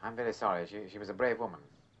 I'm very sorry. She was a brave woman.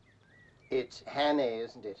 It's Hannay,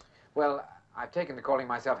 isn't it? Well, I've taken to calling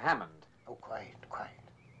myself Hammond. Oh, quiet, quiet.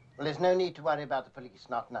 Well, there's no need to worry about the police,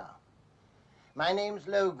 not now. My name's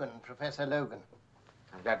Logan, Professor Logan.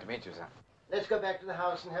 I'm glad to meet you, sir. Let's go back to the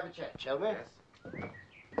house and have a chat, shall we? Yes.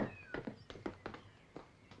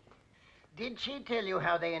 Did she tell you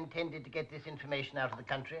how they intended to get this information out of the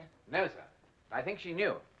country? No, sir. I think she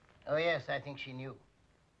knew. Oh, yes, I think she knew.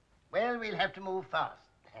 Well, we'll have to move fast,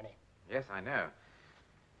 Hannay. Yes, I know.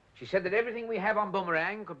 She said that everything we have on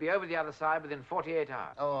Boomerang could be over the other side within 48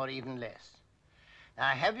 hours. Or even less. Now,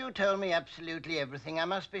 have you told me absolutely everything? I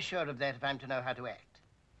must be sure of that if I'm to know how to act.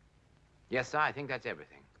 Yes, sir, I think that's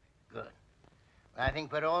everything. Good. Well, I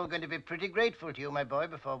think we're all going to be pretty grateful to you, my boy,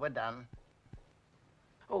 before we're done.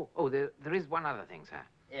 Oh, there is one other thing, sir.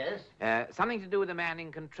 Yes? Something to do with the man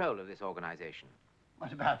in control of this organization.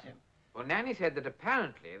 What about him? Well, Nanny said that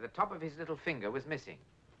apparently the top of his little finger was missing.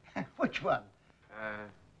 Which one?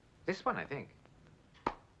 This one, I think.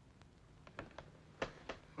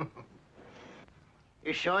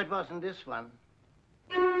 You sure it wasn't this one?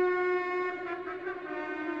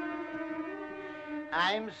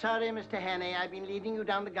 I'm sorry, Mr. Hannay. I've been leading you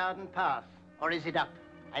down the garden path. Or is it up?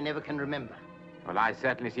 I never can remember. Well, I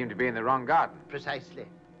certainly seem to be in the wrong garden. Precisely.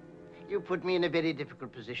 You put me in a very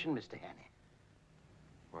difficult position, Mr. Hannay.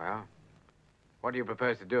 Well, what do you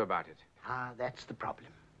propose to do about it? Ah, that's the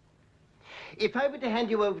problem. If I were to hand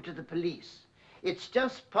you over to the police, it's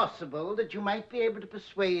just possible that you might be able to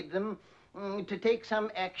persuade them to take some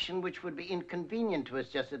action which would be inconvenient to us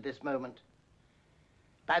just at this moment.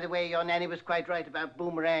 By the way, your Nanny was quite right about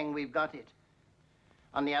Boomerang. We've got it.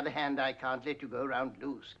 On the other hand, I can't let you go around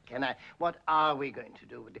loose, can I? What are we going to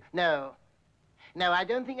do with it? No, I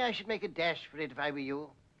don't think I should make a dash for it if I were you.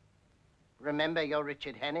 Remember, you're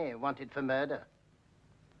Richard Hannay, wanted for murder.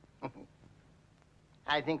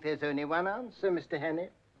 I think there's only one answer, Mr. Hannay.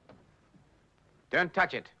 Don't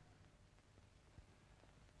touch it.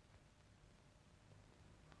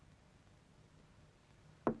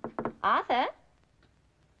 Arthur?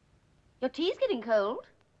 Your tea's getting cold.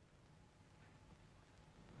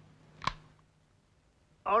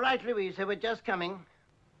 All right, Louisa, we're just coming.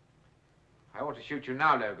 I ought to shoot you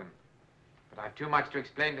now, Logan. But I've too much to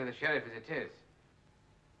explain to the sheriff as it is.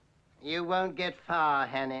 You won't get far,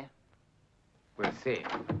 Hannay. We'll see.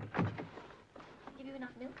 Give you enough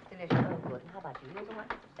milk? Delicious. Oh, good. And how about you? Yours all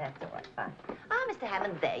right? That's all right. Fine. Ah, Mr.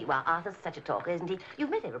 Hammond, there you are. Arthur's such a talker, isn't he? You've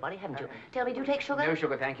met everybody, haven't you? Tell me, do you take sugar? No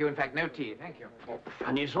sugar, thank you. In fact, no tea, thank you.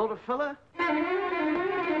 Funny sort of fella.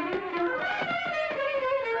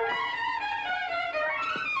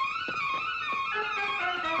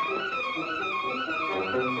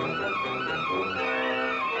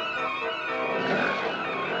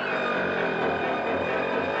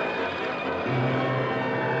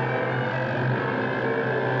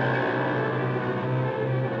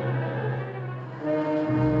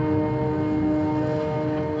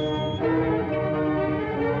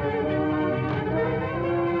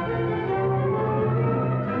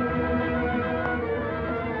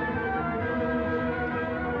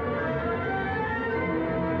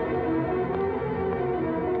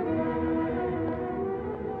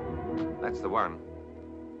 That's the one.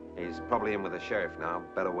 He's probably in with the sheriff now.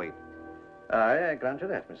 Better wait. I grant you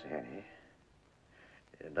that, Mr. Hannay.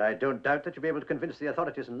 And I don't doubt that you'll be able to convince the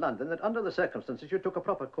authorities in London that under the circumstances you took a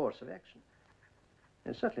proper course of action.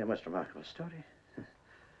 It's certainly a most remarkable story.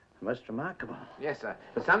 Most remarkable. Yes, sir.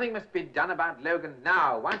 But something must be done about Logan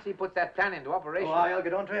now, once he puts that plan into operation. Oh, I'll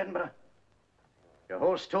get on to Edinburgh. Your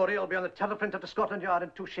whole story will be on the teleprinter to Scotland Yard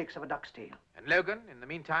in 2 shakes of a duck's tail. And Logan, in the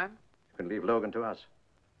meantime? You can leave Logan to us.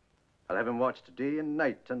 I'll have him watched day and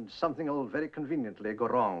night, and something will very conveniently go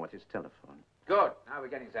wrong with his telephone. Good. Now we're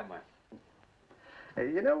getting somewhere.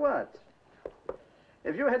 Hey, you know what?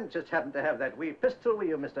 If you hadn't just happened to have that wee pistol with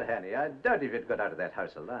you, Mr. Hannay, I doubt if you'd got out of that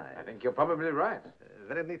house alive. I think you're probably right.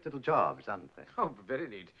 Very neat little jobs, aren't they? Oh, very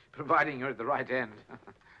neat. Providing you're at the right end.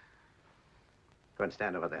 Go and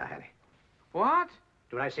stand over there, Hannay. What?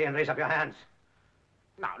 Do I say and raise up your hands?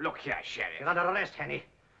 Now, look here, Sheriff. You're under arrest, Hannay.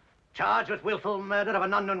 Charged with willful murder of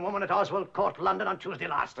an unknown woman at Oswald Court, London, on Tuesday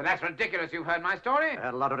last. But that's ridiculous. You've heard my story.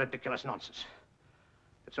 A lot of ridiculous nonsense.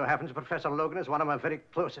 It so happens Professor Logan is one of my very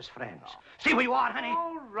closest friends. Oh. See where you are, Hannay.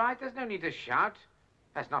 All right, there's no need to shout.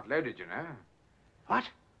 That's not loaded, you know. What?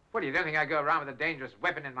 Well, you don't think I go around with a dangerous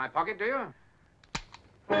weapon in my pocket, do you?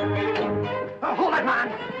 Oh, hold that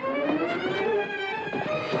man!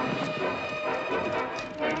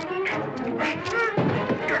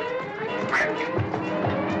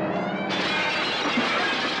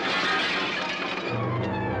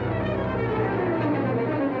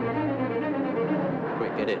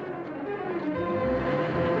 Quick, get in.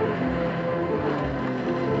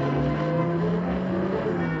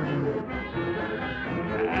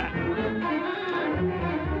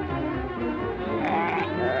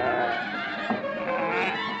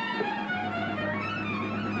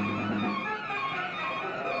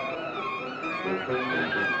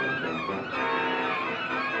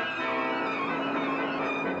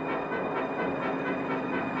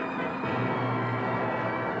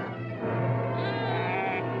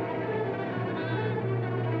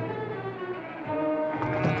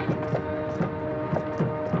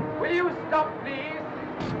 Will you stop, please?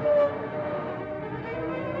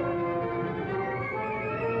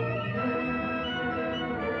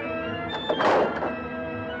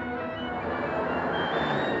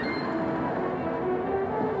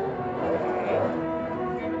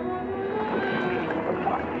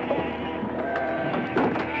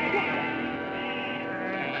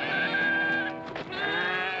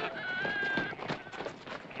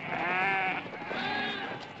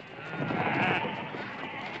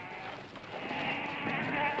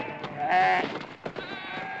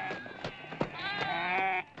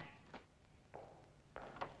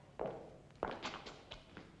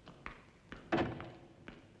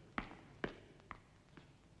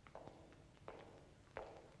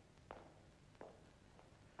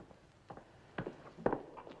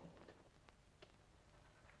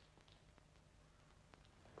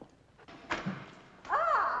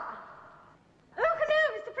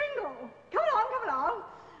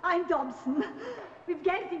 I'm Dobson. We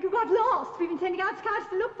began to think you got lost. We've been sending out scouts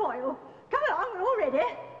to look for you. Come along, we're all ready.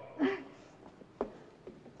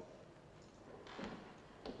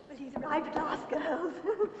 But he's arrived at last, girls.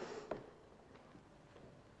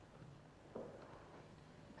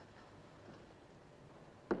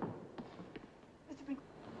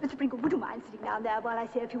 Mr. Pringle, would you mind sitting down there while I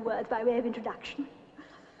say a few words by way of introduction?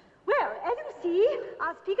 Well, as you see,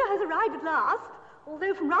 our speaker has arrived at last.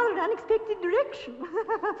 although from rather an unexpected direction.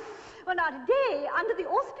 Well, now, today, under the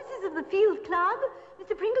auspices of the Field Club,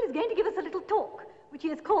 Mr. Pringle is going to give us a little talk, which he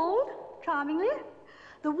has called, charmingly,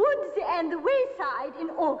 The Woods and the Wayside in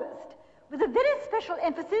August, with a very special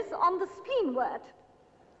emphasis on the spleenwort,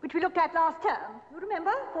 which we looked at last term. You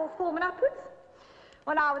remember, fourth form and upwards?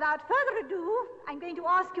 Well, now, without further ado, I'm going to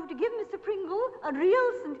ask you to give Mr. Pringle a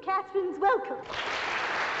real St. Catherine's welcome.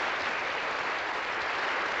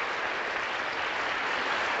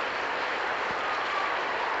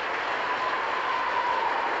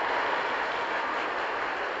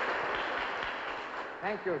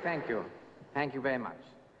 Thank you, thank you. Thank you very much.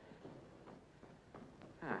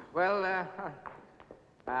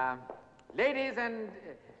 Ladies and...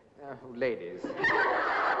 ladies.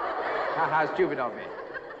 How stupid of me.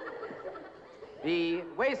 The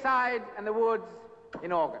wayside and the woods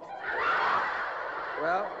in August.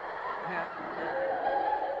 Well,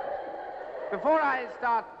 before I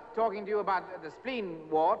start talking to you about the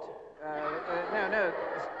spleenwort,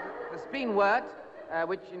 the spleenwort,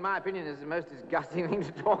 which in my opinion is the most disgusting thing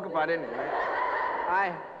to talk about anyway,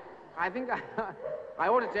 I think I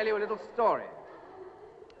ought to tell you a little story.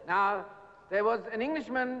 Now, there was an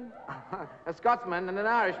Englishman, a Scotsman, and an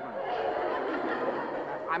Irishman.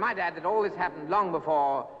 I might add that all this happened long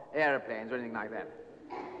before aeroplanes or anything like that.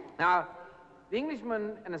 Now, the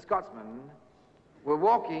Englishman and the Scotsman were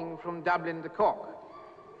walking from Dublin to Cork.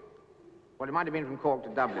 Well, it might have been from Cork to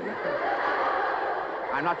Dublin.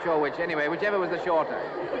 I'm not sure which. Anyway, whichever was the shorter.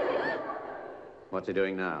 What's he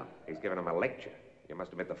doing now? He's giving him a lecture. You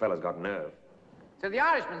must admit the fella's got nerve. So the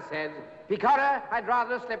Irishman said, "Pecotta, I'd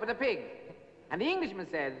rather slip with a pig." And the Englishman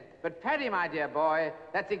said, "But Paddy, my dear boy,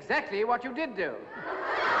 that's exactly what you did do."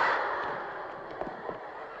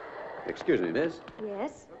 Excuse me, miss.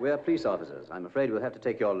 Yes? We're police officers. I'm afraid we'll have to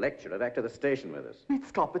take your lecturer back to the station with us.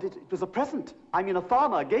 Scott, but it was a present. I mean, a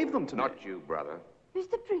farmer gave them to me. Not you, brother.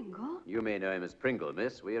 Mr. Pringle? You may know him as Pringle,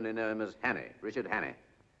 miss. We only know him as Hannay, Richard Hannay.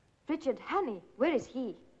 Richard Hannay? Where is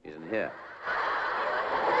he? He's in here.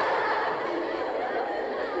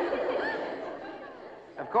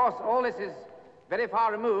 Of course, all this is very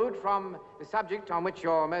far removed from the subject on which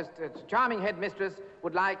your most charming headmistress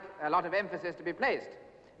would like a lot of emphasis to be placed.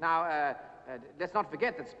 Now, let's not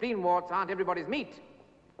forget that spleenworts aren't everybody's meat.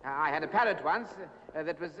 I had a parrot once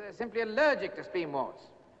that was simply allergic to spleenworts.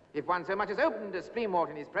 If one so much as opened a spleenwort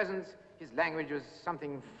in his presence, his language was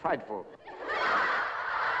something frightful.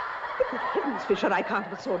 Good heavens, Fisher, I can't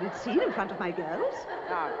have a sordid scene in front of my girls.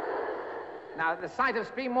 Now, the sight of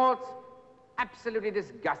spleenworts absolutely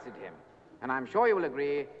disgusted him. And I'm sure you will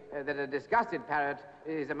agree that a disgusted parrot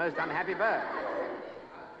is a most unhappy bird.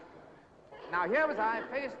 Now, here was I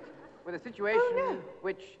faced with a situation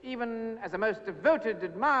which, even as a most devoted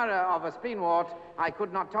admirer of a spleenwort, I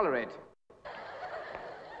could not tolerate.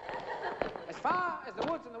 As far as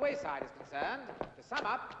the woods and the wayside is concerned, to sum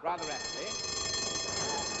up rather rapidly,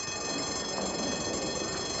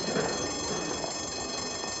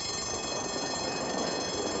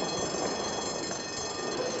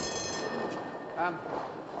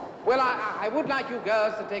 well, I would like you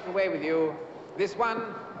girls to take away with you this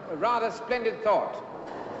one rather splendid thought.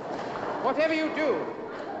 Whatever you do,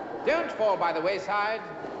 don't fall by the wayside,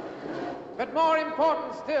 but more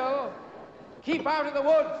important still, keep out of the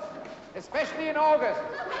woods, especially in August.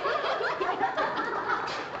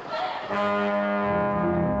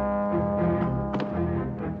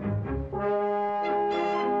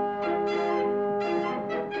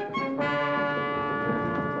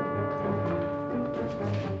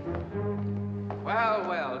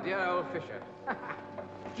 Well, dear old Fisher.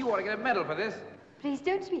 You ought to get a medal for this. Please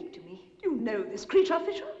don't speak to me. You know this creature,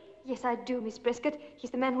 Fisher? Yes, I do, Miss Prescott.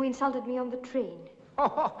 He's the man who insulted me on the train.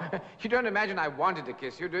 Oh, you don't imagine I wanted to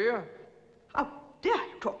kiss you, do you? How dare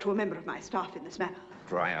you talk to a member of my staff in this manner?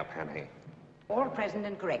 Dry up, Hannay. All present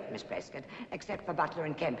and correct, Miss Prescott, except for Butler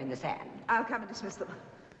and Kemp in the sand. I'll come and dismiss them.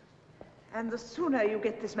 And the sooner you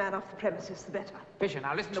get this man off the premises, the better. Fisher,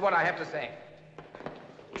 now listen to what I have to say.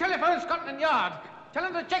 Telephone Scotland Yard. Tell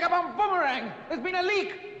them to check up on Boomerang. There's been a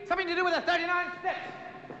leak. Something to do with the 39 steps.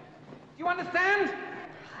 Do you understand?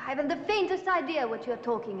 I haven't the faintest idea what you're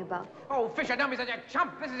talking about. Oh, Fisher, don't be such a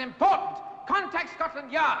chump. This is important. Contact Scotland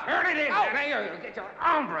Yard. Here it is. Oh. Get your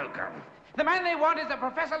arm broken. The man they want is a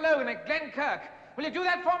Professor Logan at Glenkirk. Will you do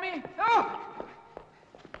that for me? Oh!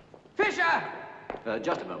 Fisher!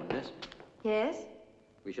 Just a moment, miss. Yes?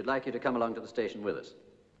 We should like you to come along to the station with us.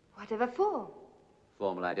 Whatever for?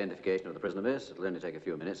 Formal identification of the prisoner, miss. It'll only take a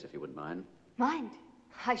few minutes, if you wouldn't mind. Mind?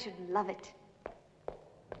 I should love it.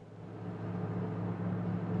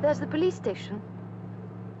 There's the police station.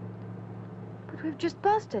 But we've just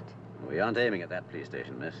passed it. We aren't aiming at that police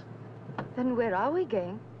station, miss. Then where are we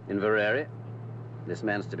going? Inverary. This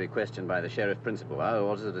man's to be questioned by the sheriff principal. Our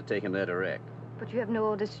orders are to take him there direct. But you have no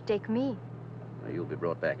orders to take me. Well, you'll be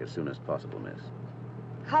brought back as soon as possible, miss.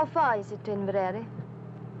 How far is it to Inverary?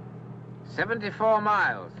 74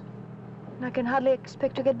 miles. I can hardly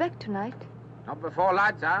expect to get back tonight. Not before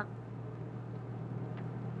lights out.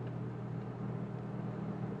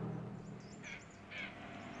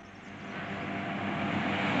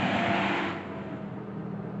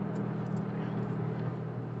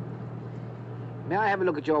 May I have a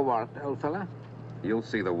look at your warrant, old fella? You'll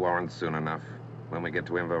see the warrant soon enough when we get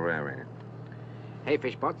to Inverary. Hey,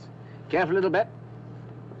 Fishpots. Careful a little bit.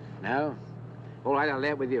 No? All right, I'll lay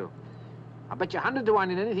it with you. I'll bet you 100 to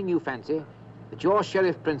 1 in anything you fancy that your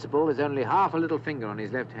sheriff principal has only half a little finger on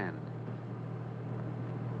his left hand.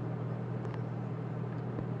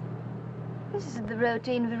 This isn't the road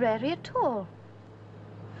to Inverary at all.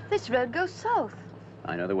 This road goes south.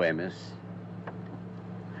 I know the way, miss.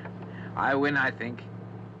 I win, I think.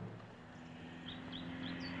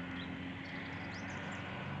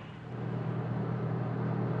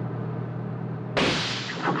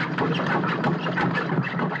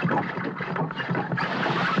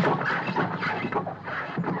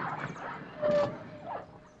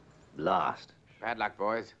 Blast. Bad luck,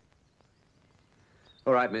 boys.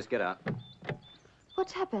 All right, miss, get out.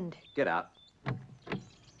 What's happened? Get out.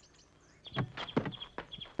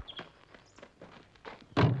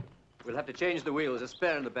 We'll have to change the wheel. There's a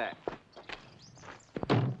spare in the back.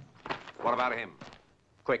 What about him?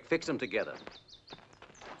 Quick, fix them together.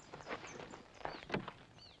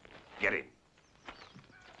 Get in.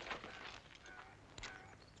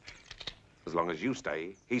 As long as you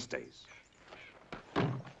stay, he stays.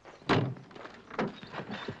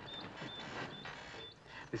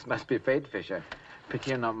 This must be fate, Fisher. Pity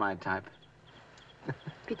you're not my type.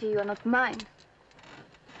 Pity you're not mine.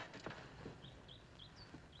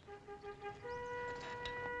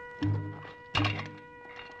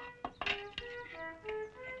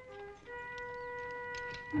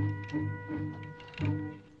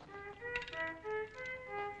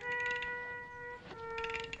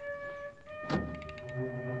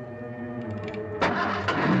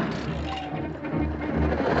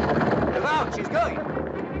 Look out, she's going.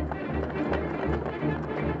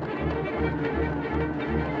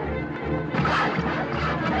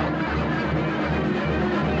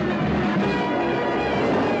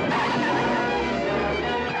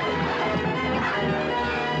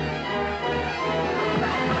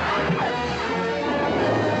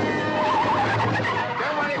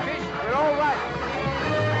 Don't worry, Fish. We're all right.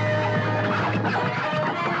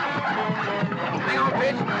 Hang on,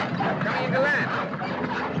 Fish. Coming into land.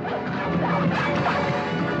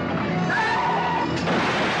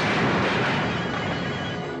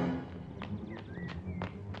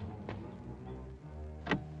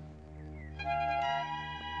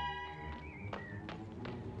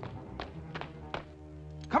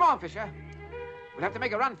 Come on, Fisher. We'll have to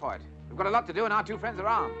make a run for it. We've got a lot to do and our two friends are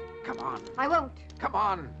armed. Come on. I won't. Come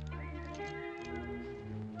on.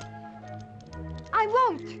 I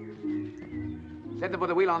won't. Let them put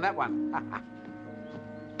the wheel on that one.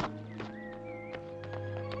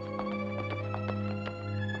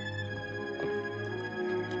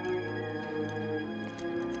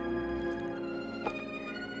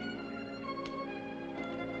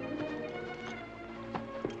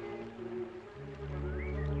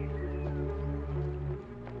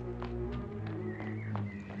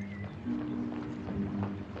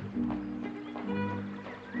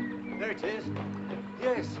 There it is.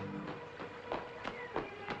 Yes.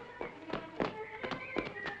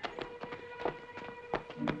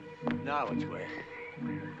 Now which way?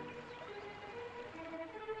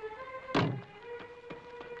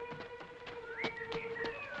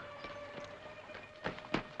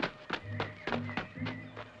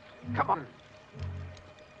 Come on.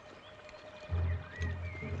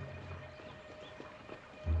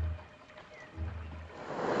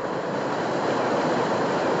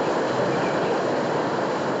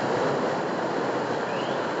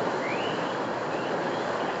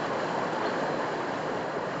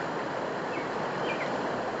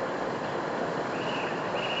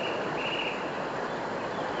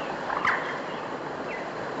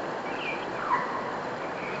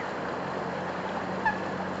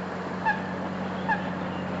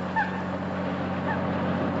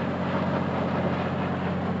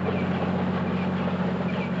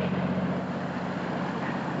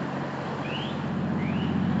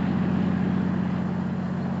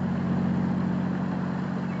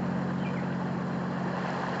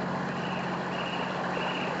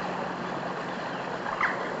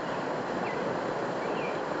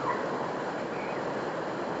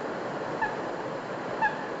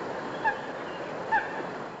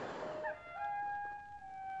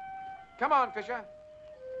 Come on, Fisher.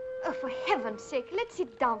 Oh, for heaven's sake, let's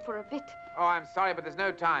sit down for a bit. Oh, I'm sorry, but there's no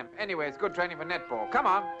time. Anyway, it's good training for netball. Come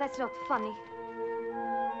on. That's not funny.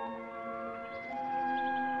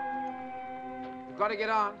 We've got to get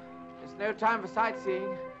on. There's no time for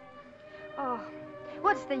sightseeing. Oh,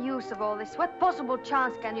 what's the use of all this? What possible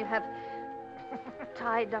chance can you have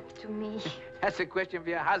tied up to me? That's a question for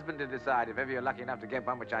your husband to decide, if ever you're lucky enough to get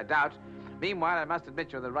one, which I doubt. Meanwhile, I must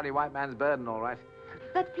admit you're the ruddy white man's burden, all right.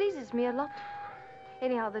 That pleases me a lot.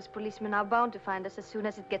 Anyhow, those policemen are bound to find us as soon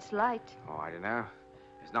as it gets light. Oh, I don't know.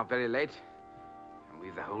 It's not very late. And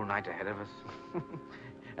we've the whole night ahead of us.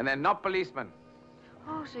 And they're not policemen.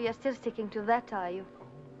 Oh, so you're still sticking to that, are you?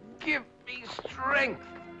 Give me strength.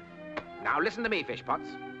 Now, listen to me, Fishpots.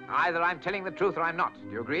 Either I'm telling the truth or I'm not.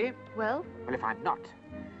 Do you agree? Well? Well, if I'm not,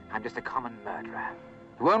 I'm just a common murderer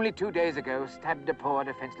who only 2 days ago stabbed a poor,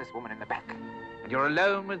 defenseless woman in the back. And you're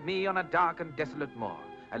alone with me on a dark and desolate moor.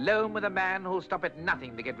 Alone with a man who'll stop at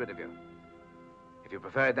nothing to get rid of you. If you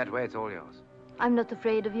prefer it that way, it's all yours. I'm not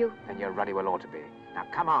afraid of you. Then you're ruddy well ought to be. Now,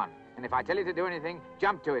 come on. And if I tell you to do anything,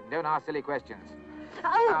 jump to it and don't ask silly questions.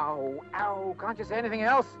 Ow! Ow, ow. Can't you say anything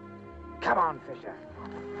else? Come on, Fisher.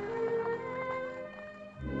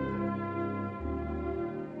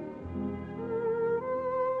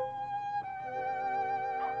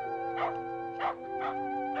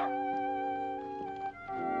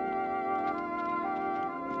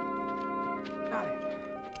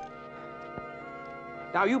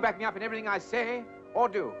 Now, you back me up in everything I say or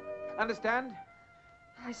do. Understand?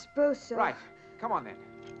 I suppose so. Right. Come on, then.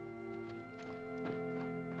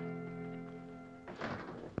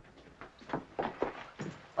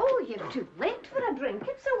 Oh, you're too late for a drink.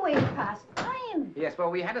 It's a way past time. Yes,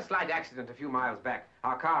 well, we had a slight accident a few miles back.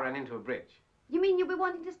 Our car ran into a bridge. You mean you'll be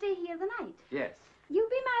wanting to stay here the night? Yes. You'll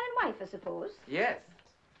be man and wife, I suppose. Yes.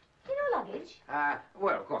 You know luggage?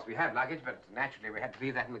 Well, of course, we have luggage, but naturally we had to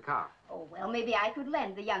leave that in the car. Oh, well, maybe I could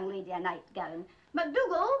lend the young lady a nightgown.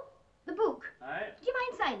 MacDougall, the book. Aye. Do you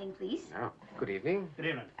mind signing, please? Oh, good evening. Good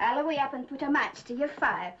evening. I'll away up and put a match to your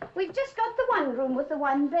fire. We've just got the one room with the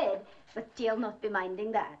one bed, but you'll not be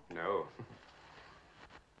minding that. No.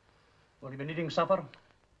 Will you be needing supper?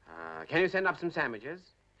 Can you send up some sandwiches?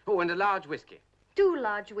 Oh, and a large whiskey. 2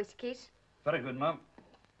 large whiskies. Very good, ma'am.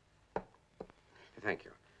 Thank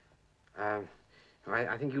you.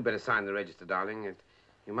 I think you'd better sign the register, darling.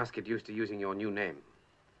 You must get used to using your new name.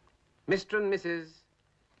 Mr. and Mrs.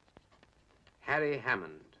 Harry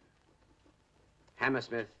Hammond.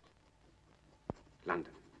 Hammersmith,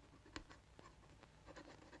 London.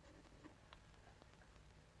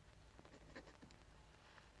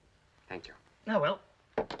 Thank you. Ah, well.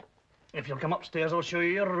 If you'll come upstairs, I'll show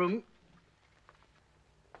you your room.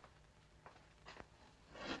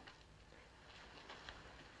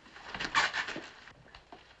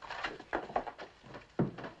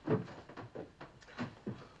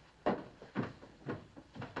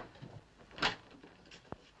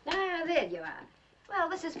 There you are. Well,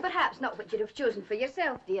 this is perhaps not what you'd have chosen for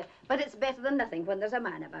yourself, dear, but it's better than nothing when there's a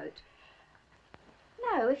man about.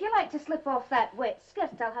 Now, if you like to slip off that wet skirt,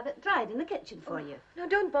 I'll have it dried in the kitchen for you. No,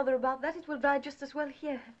 don't bother about that. It will dry just as well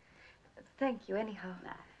here. Thank you, anyhow.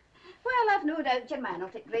 Well, I've no doubt your man will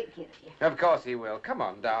take great care of you. Of course he will. Come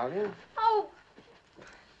on, darling. Oh!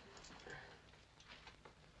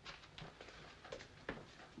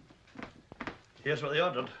 Here's what they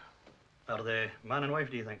ordered. Are they man and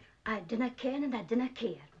wife, do you think? I dinna ken and I dinna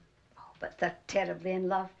care. Oh, but they're terribly in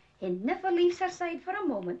love. He never leaves her side for a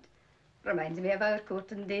moment. Reminds me of our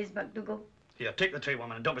courting days, MacDougall. Here, take the tray,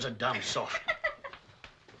 woman, and don't be so damn soft.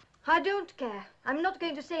 I don't care. I'm not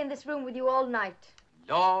going to stay in this room with you all night.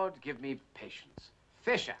 Lord, give me patience.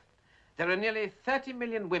 Fisher, there are nearly 30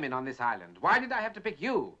 million women on this island. Why did I have to pick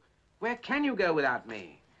you? Where can you go without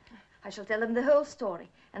me? I shall tell them the whole story,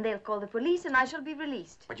 and they'll call the police, and I shall be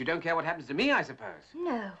released. But you don't care what happens to me, I suppose.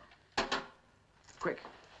 No. Quick,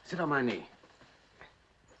 sit on my knee.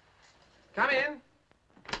 Come in.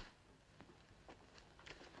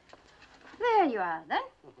 There you are, then.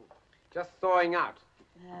 Just thawing out.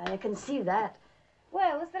 I can see that.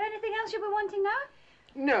 Well, is there anything else you'll be wanting now?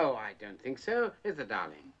 No, I don't think so. Is there,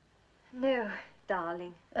 darling? No,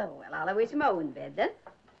 darling. Oh, well, I'll away to my own bed, then.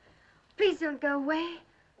 Please don't go away.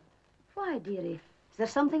 Why, dearie? Is there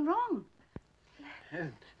something wrong?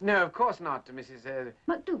 No, of course not, Mrs.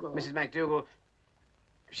 MacDougall. Mrs. MacDougall.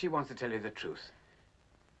 She wants to tell you the truth.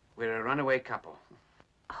 We're a runaway couple.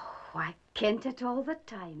 Oh, I kent it all the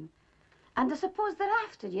time. And I suppose they're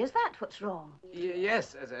after you. Is that what's wrong?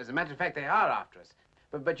 Yes, as a matter of fact, they are after us.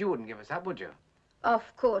 But you wouldn't give us up, would you? Of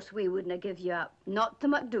course we wouldn't give you up. Not to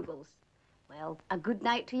MacDougall's. Well, a good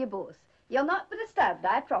night to you both. You'll not be disturbed,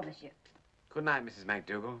 I promise you. Good night, Mrs.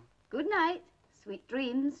 McDougal. Good night. Sweet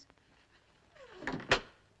dreams.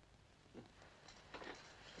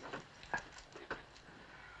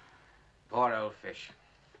 Poor old fish.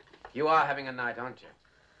 You are having a night, aren't you?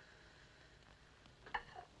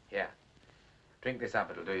 Here. Drink this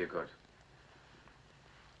up. It'll do you good.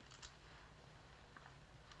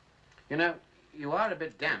 You know, you are a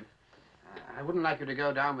bit damp. I wouldn't like you to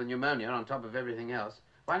go down with pneumonia on top of everything else.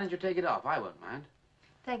 Why don't you take it off? I won't mind.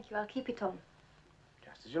 Thank you. I'll keep it on.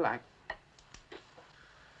 Just as you like.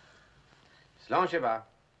 Slán Shiva.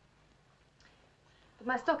 But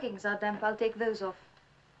my stockings are damp. I'll take those off.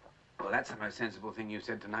 Well, that's the most sensible thing you've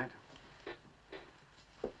said tonight.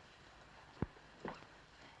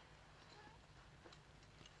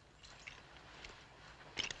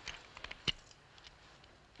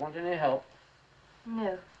 Want any help?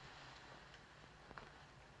 No.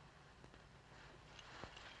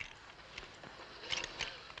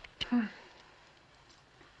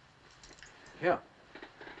 Here.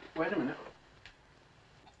 Wait a minute.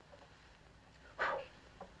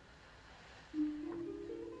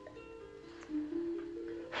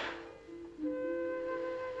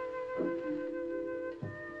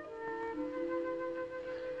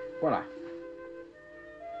 Voila.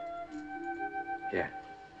 Here.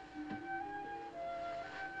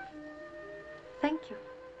 Thank you.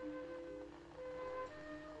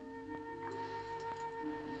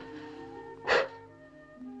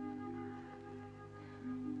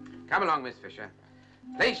 Come along, Miss Fisher.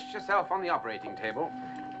 Place yourself on the operating table.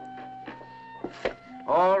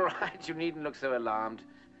 All right, you needn't look so alarmed.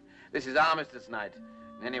 This is armistice night.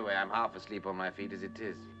 Anyway, I'm half asleep on my feet as it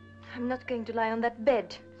is. I'm not going to lie on that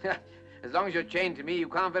bed. As long as you're chained to me, you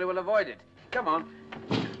can't very well avoid it. Come on.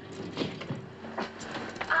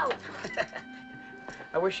 Ow!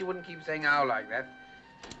 I wish you wouldn't keep saying ow like that.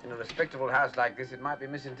 In a respectable house like this, it might be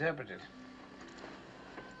misinterpreted.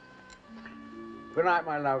 Good night,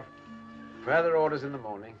 my love. Further orders in the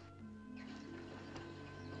morning.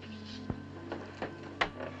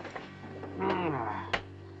 Good night.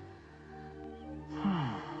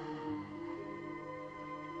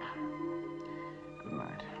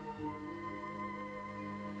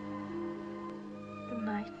 Good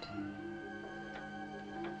night.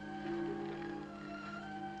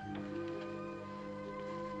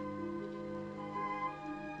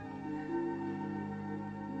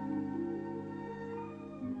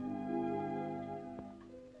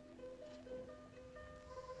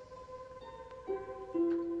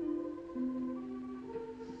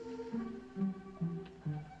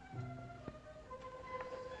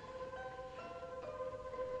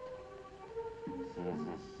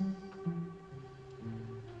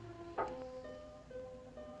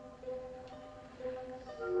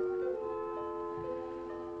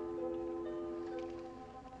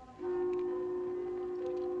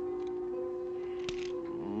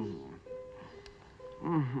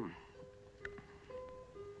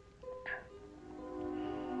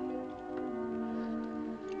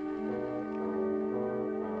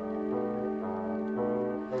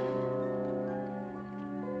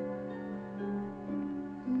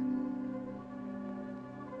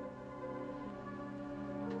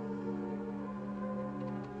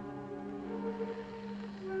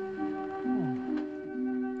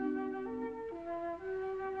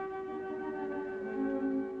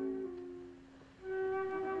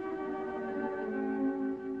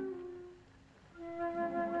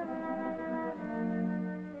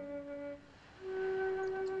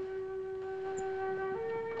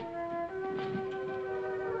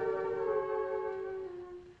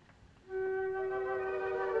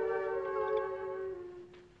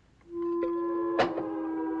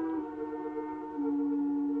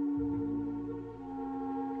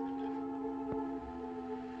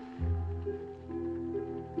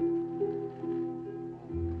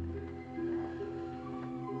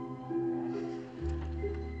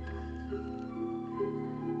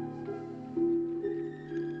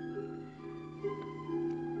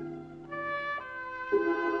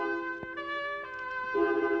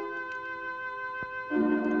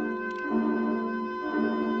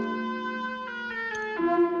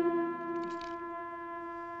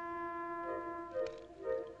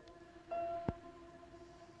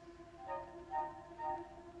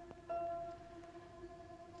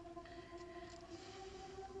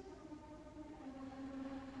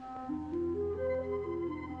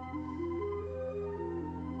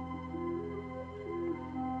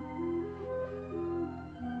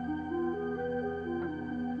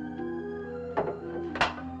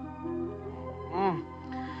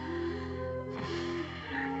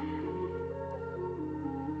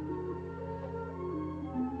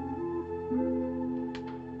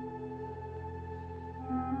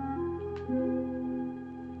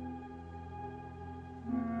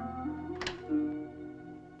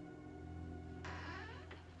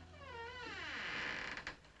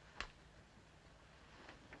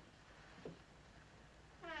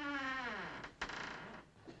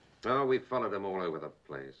 Oh, we followed them all over the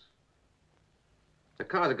place. The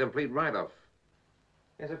car's a complete write-off.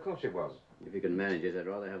 Yes, of course it was. If you can manage it, I'd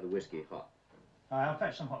rather have the whiskey hot. I'll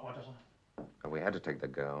fetch some hot water, sir. Well, we had to take the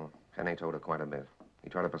girl. Hannay told her quite a bit. He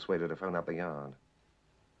tried to persuade her to phone up the yard.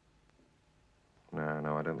 No,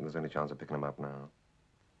 I don't think there's any chance of picking him up now.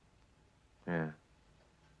 Yeah.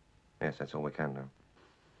 Yes, that's all we can do.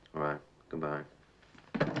 All right. Goodbye.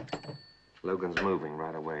 Logan's moving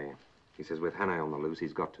right away. He says with Hannay on the loose,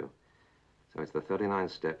 he's got to. So it's the 39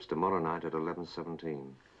 steps tomorrow night at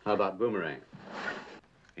 11:17. How about Boomerang?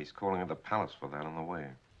 He's calling at the palace for that on the way.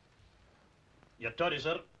 Your toddy,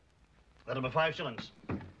 sir. That'll be 5 shillings.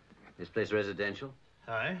 This place residential?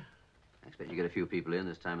 Aye. I expect you get a few people in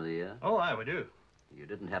this time of the year. Oh, aye, we do. You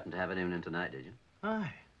didn't happen to have anyone in tonight, did you?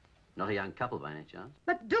 Aye. Not a young couple by any chance?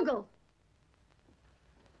 But Dougal!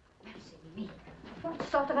 Mercy me. What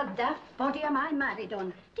sort of a daft body am I married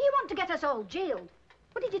on? Do you want to get us all jailed?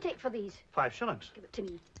 What did you take for these? 5 shillings. Give it to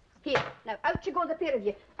me. Here, now out you go, the pair of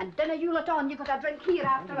you. And dinner you lot on. You got a drink here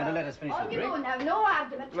after all. You're going to let us finish the On you drink? go now, no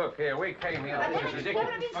argument. Look here, we came here. But This then is it's ridiculous.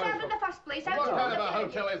 never been served in the first place. Out What you go, kind the of a pair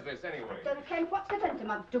of you. hotel is this, anyway? Don't ken what's the into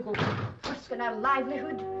him, Dougal. Risking our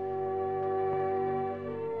livelihood.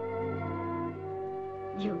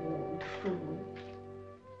 You old fool.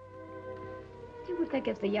 You wouldn't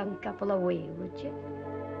give the young couple away, would you?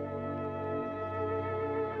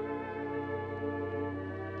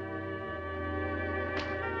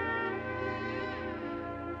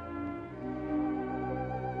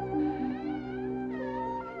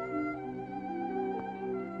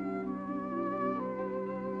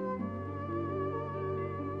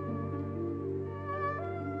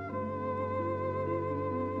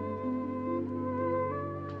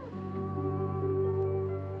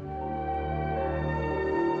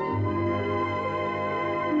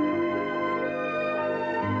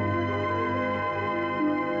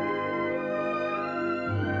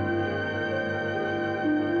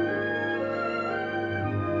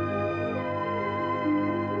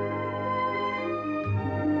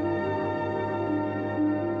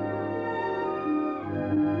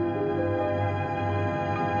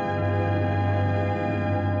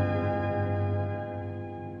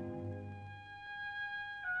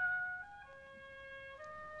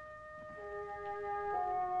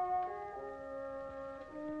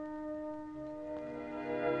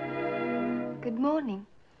 Good morning.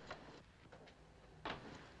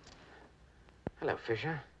 Hello,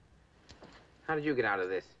 Fisher. How did you get out of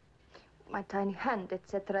this? My tiny hand,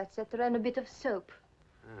 etc., etc., and a bit of soap.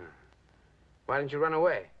 Why didn't you run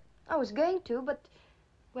away? I was going to, but,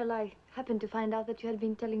 well, I happened to find out that you had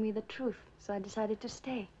been telling me the truth, so I decided to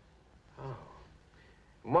stay. Oh.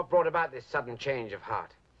 And what brought about this sudden change of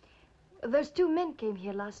heart? Those 2 men came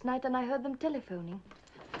here last night, and I heard them telephoning.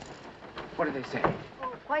 What did they say?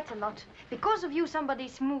 Oh, quite a lot. Because of you,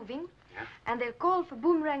 somebody's moving. Yeah? And they'll call for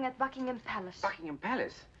Boomerang at Buckingham Palace. Buckingham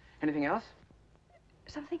Palace? Anything else?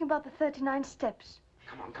 Something about the 39 steps.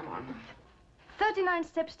 Come on, come on. 39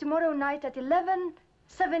 steps tomorrow night at 11:17.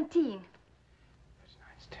 39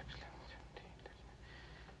 steps,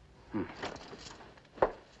 11,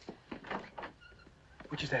 17.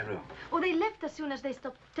 Which is their room? Oh, they left as soon as they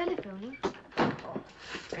stopped telephoning. Oh,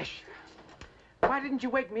 Fish. Why didn't you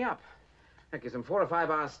wake me up? That gives them 4 or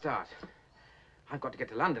 5 hours start. I've got to get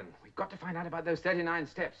to London. We've got to find out about those 39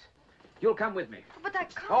 steps. You'll come with me. But I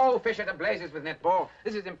can't. Oh, Fisher, to blazes with netball.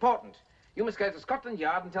 This is important. You must go to Scotland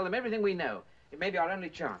Yard and tell them everything we know. It may be our only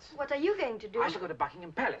chance. What are you going to do? I shall go to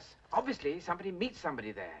Buckingham Palace. Obviously, somebody meets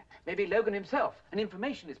somebody there. Maybe Logan himself. And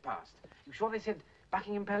information is passed. You sure they said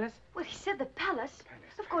Buckingham Palace? Well, he said the palace.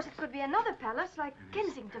 Of course, it could be another palace, like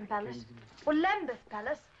Kensington Palace, or Lambeth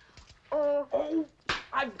Palace, or... Oh,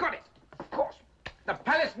 I've got it. Of course. The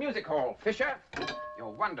Palace Music Hall. Fisher, you're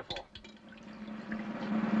wonderful.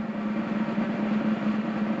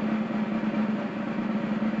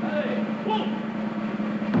 Hey, whoa!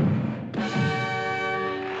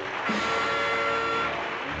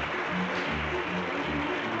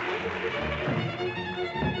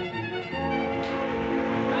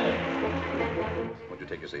 Would you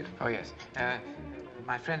take your seat? Oh, yes.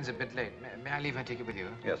 My friend's a bit late. May I leave her ticket with you?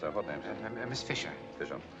 Yes, sir. What name, sir? Miss Fisher.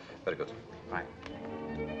 Fisher. Very good. Right.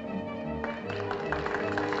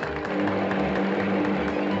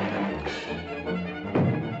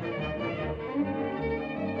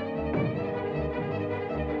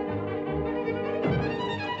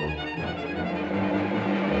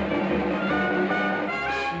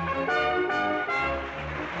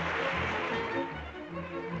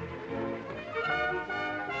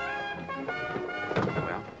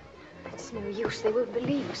 It's no use. They won't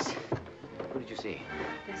believe us. Who did you see?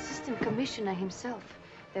 The assistant commissioner himself.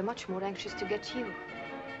 They're much more anxious to get you.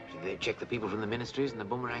 Did they check the people from the ministries and the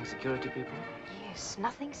boomerang security people? Yes,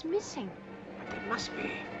 nothing's missing. But there must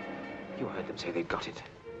be. You heard them say they'd got it.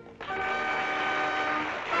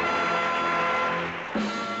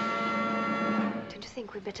 Don't you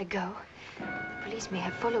think we'd better go? The police may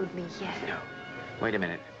have followed me here. No. Wait a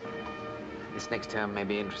minute. This next term may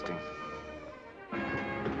be interesting.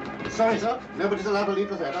 Sorry, sir. Nobody's allowed to leave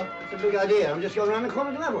the theatre. It's a big idea. I'm just going around the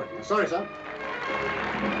corner to have one. Sorry, sir.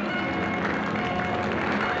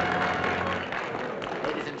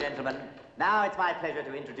 Ladies and gentlemen, now it's my pleasure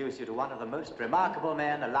to introduce you to one of the most remarkable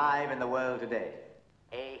men alive in the world today.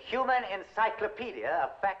 A human encyclopedia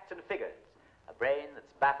of facts and figures. A brain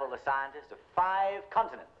that's baffled the scientists of 5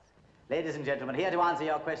 continents. Ladies and gentlemen, here to answer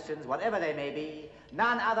your questions, whatever they may be,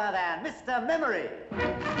 none other than Mr. Memory.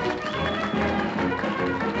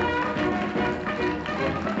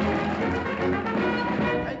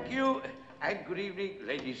 Thank you, and good evening,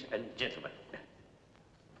 ladies and gentlemen.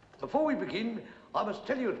 Before we begin, I must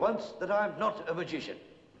tell you at once that I'm not a magician.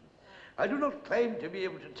 I do not claim to be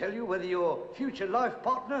able to tell you whether your future life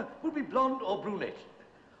partner will be blonde or brunette,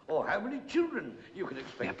 or how many children you can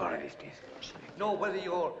expect. Yeah, borrow these, please. Nor whether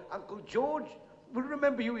your Uncle George will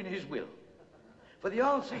remember you in his will. For the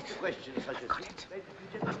answers to questions such as...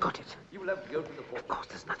 I've got it. You will have to go to the court. Of course,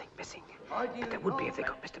 there's nothing missing. But there would be if they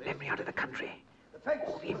got Mr. Memory out of the country.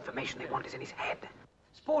 All the information they want is in his head.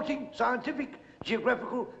 Sporting, scientific,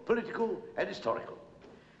 geographical, political, and historical.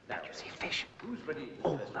 Now, you see, Fish, who's ready?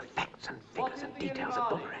 All the facts and figures and details of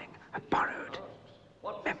Boomerang are borrowed,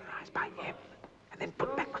 memorized by him, and then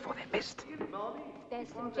put back before they're missed. There's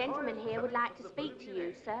some gentlemen here would like to speak to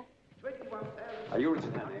you, sir. Are you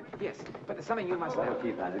Richard Hannay? Yes, but there's something you must know.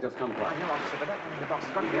 Keith Hannay, just come I quiet. know, officer, but that one in the box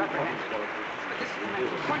has got to be out there. But this is the man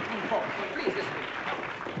who's quite important. Please listen.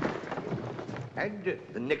 And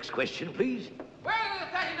the next question, please. Where are the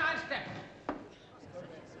 39 steps?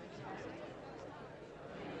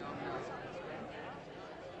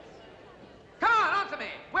 Come on, answer me.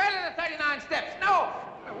 Where are the 39 steps? No!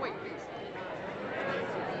 Oh, wait, please.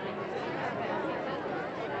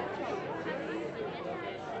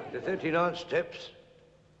 The 39 steps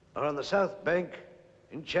are on the south bank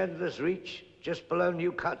in Chandler's Reach, just below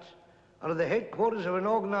New Cut, under the headquarters of an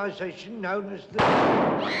organization known as the...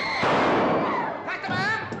 Catch the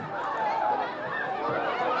man!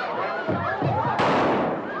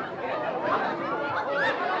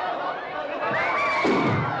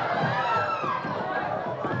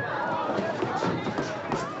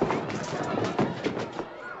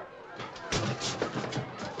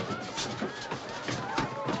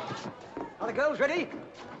 Are the girls ready?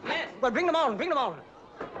 Yes. Well, bring them on, bring them on.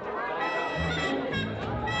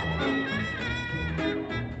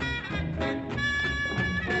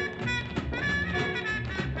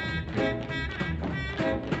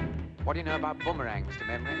 What do you know about Boomerang, Mr.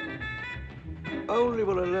 Memory? Only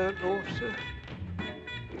what I learned, officer.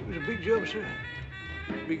 It was a big job, sir.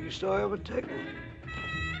 Biggest I ever taken.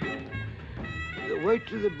 The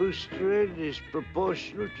weight of the booster end is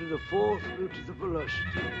proportional to the 4th root of the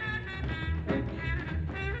velocity.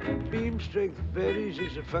 Beam strength varies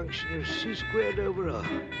as a function of c² over r.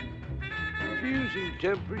 Fusing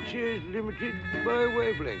temperature is limited by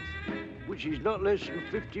wavelength, which is not less than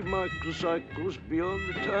 50 microcycles beyond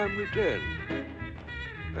the time returned.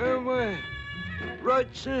 Am I right,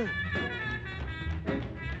 sir?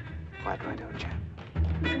 Quite right, old chap.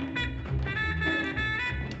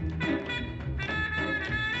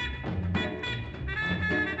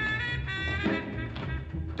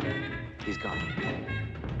 He's gone.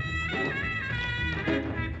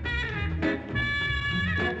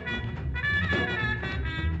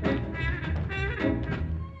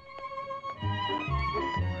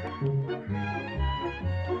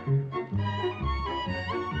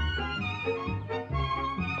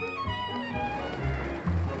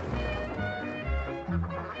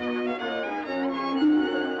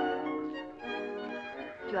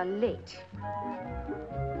 You are late.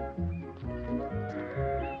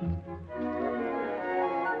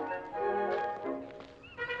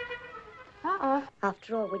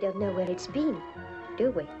 After all, we don't know where it's been,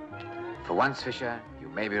 do we? For once, Fisher, you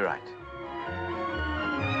may be right.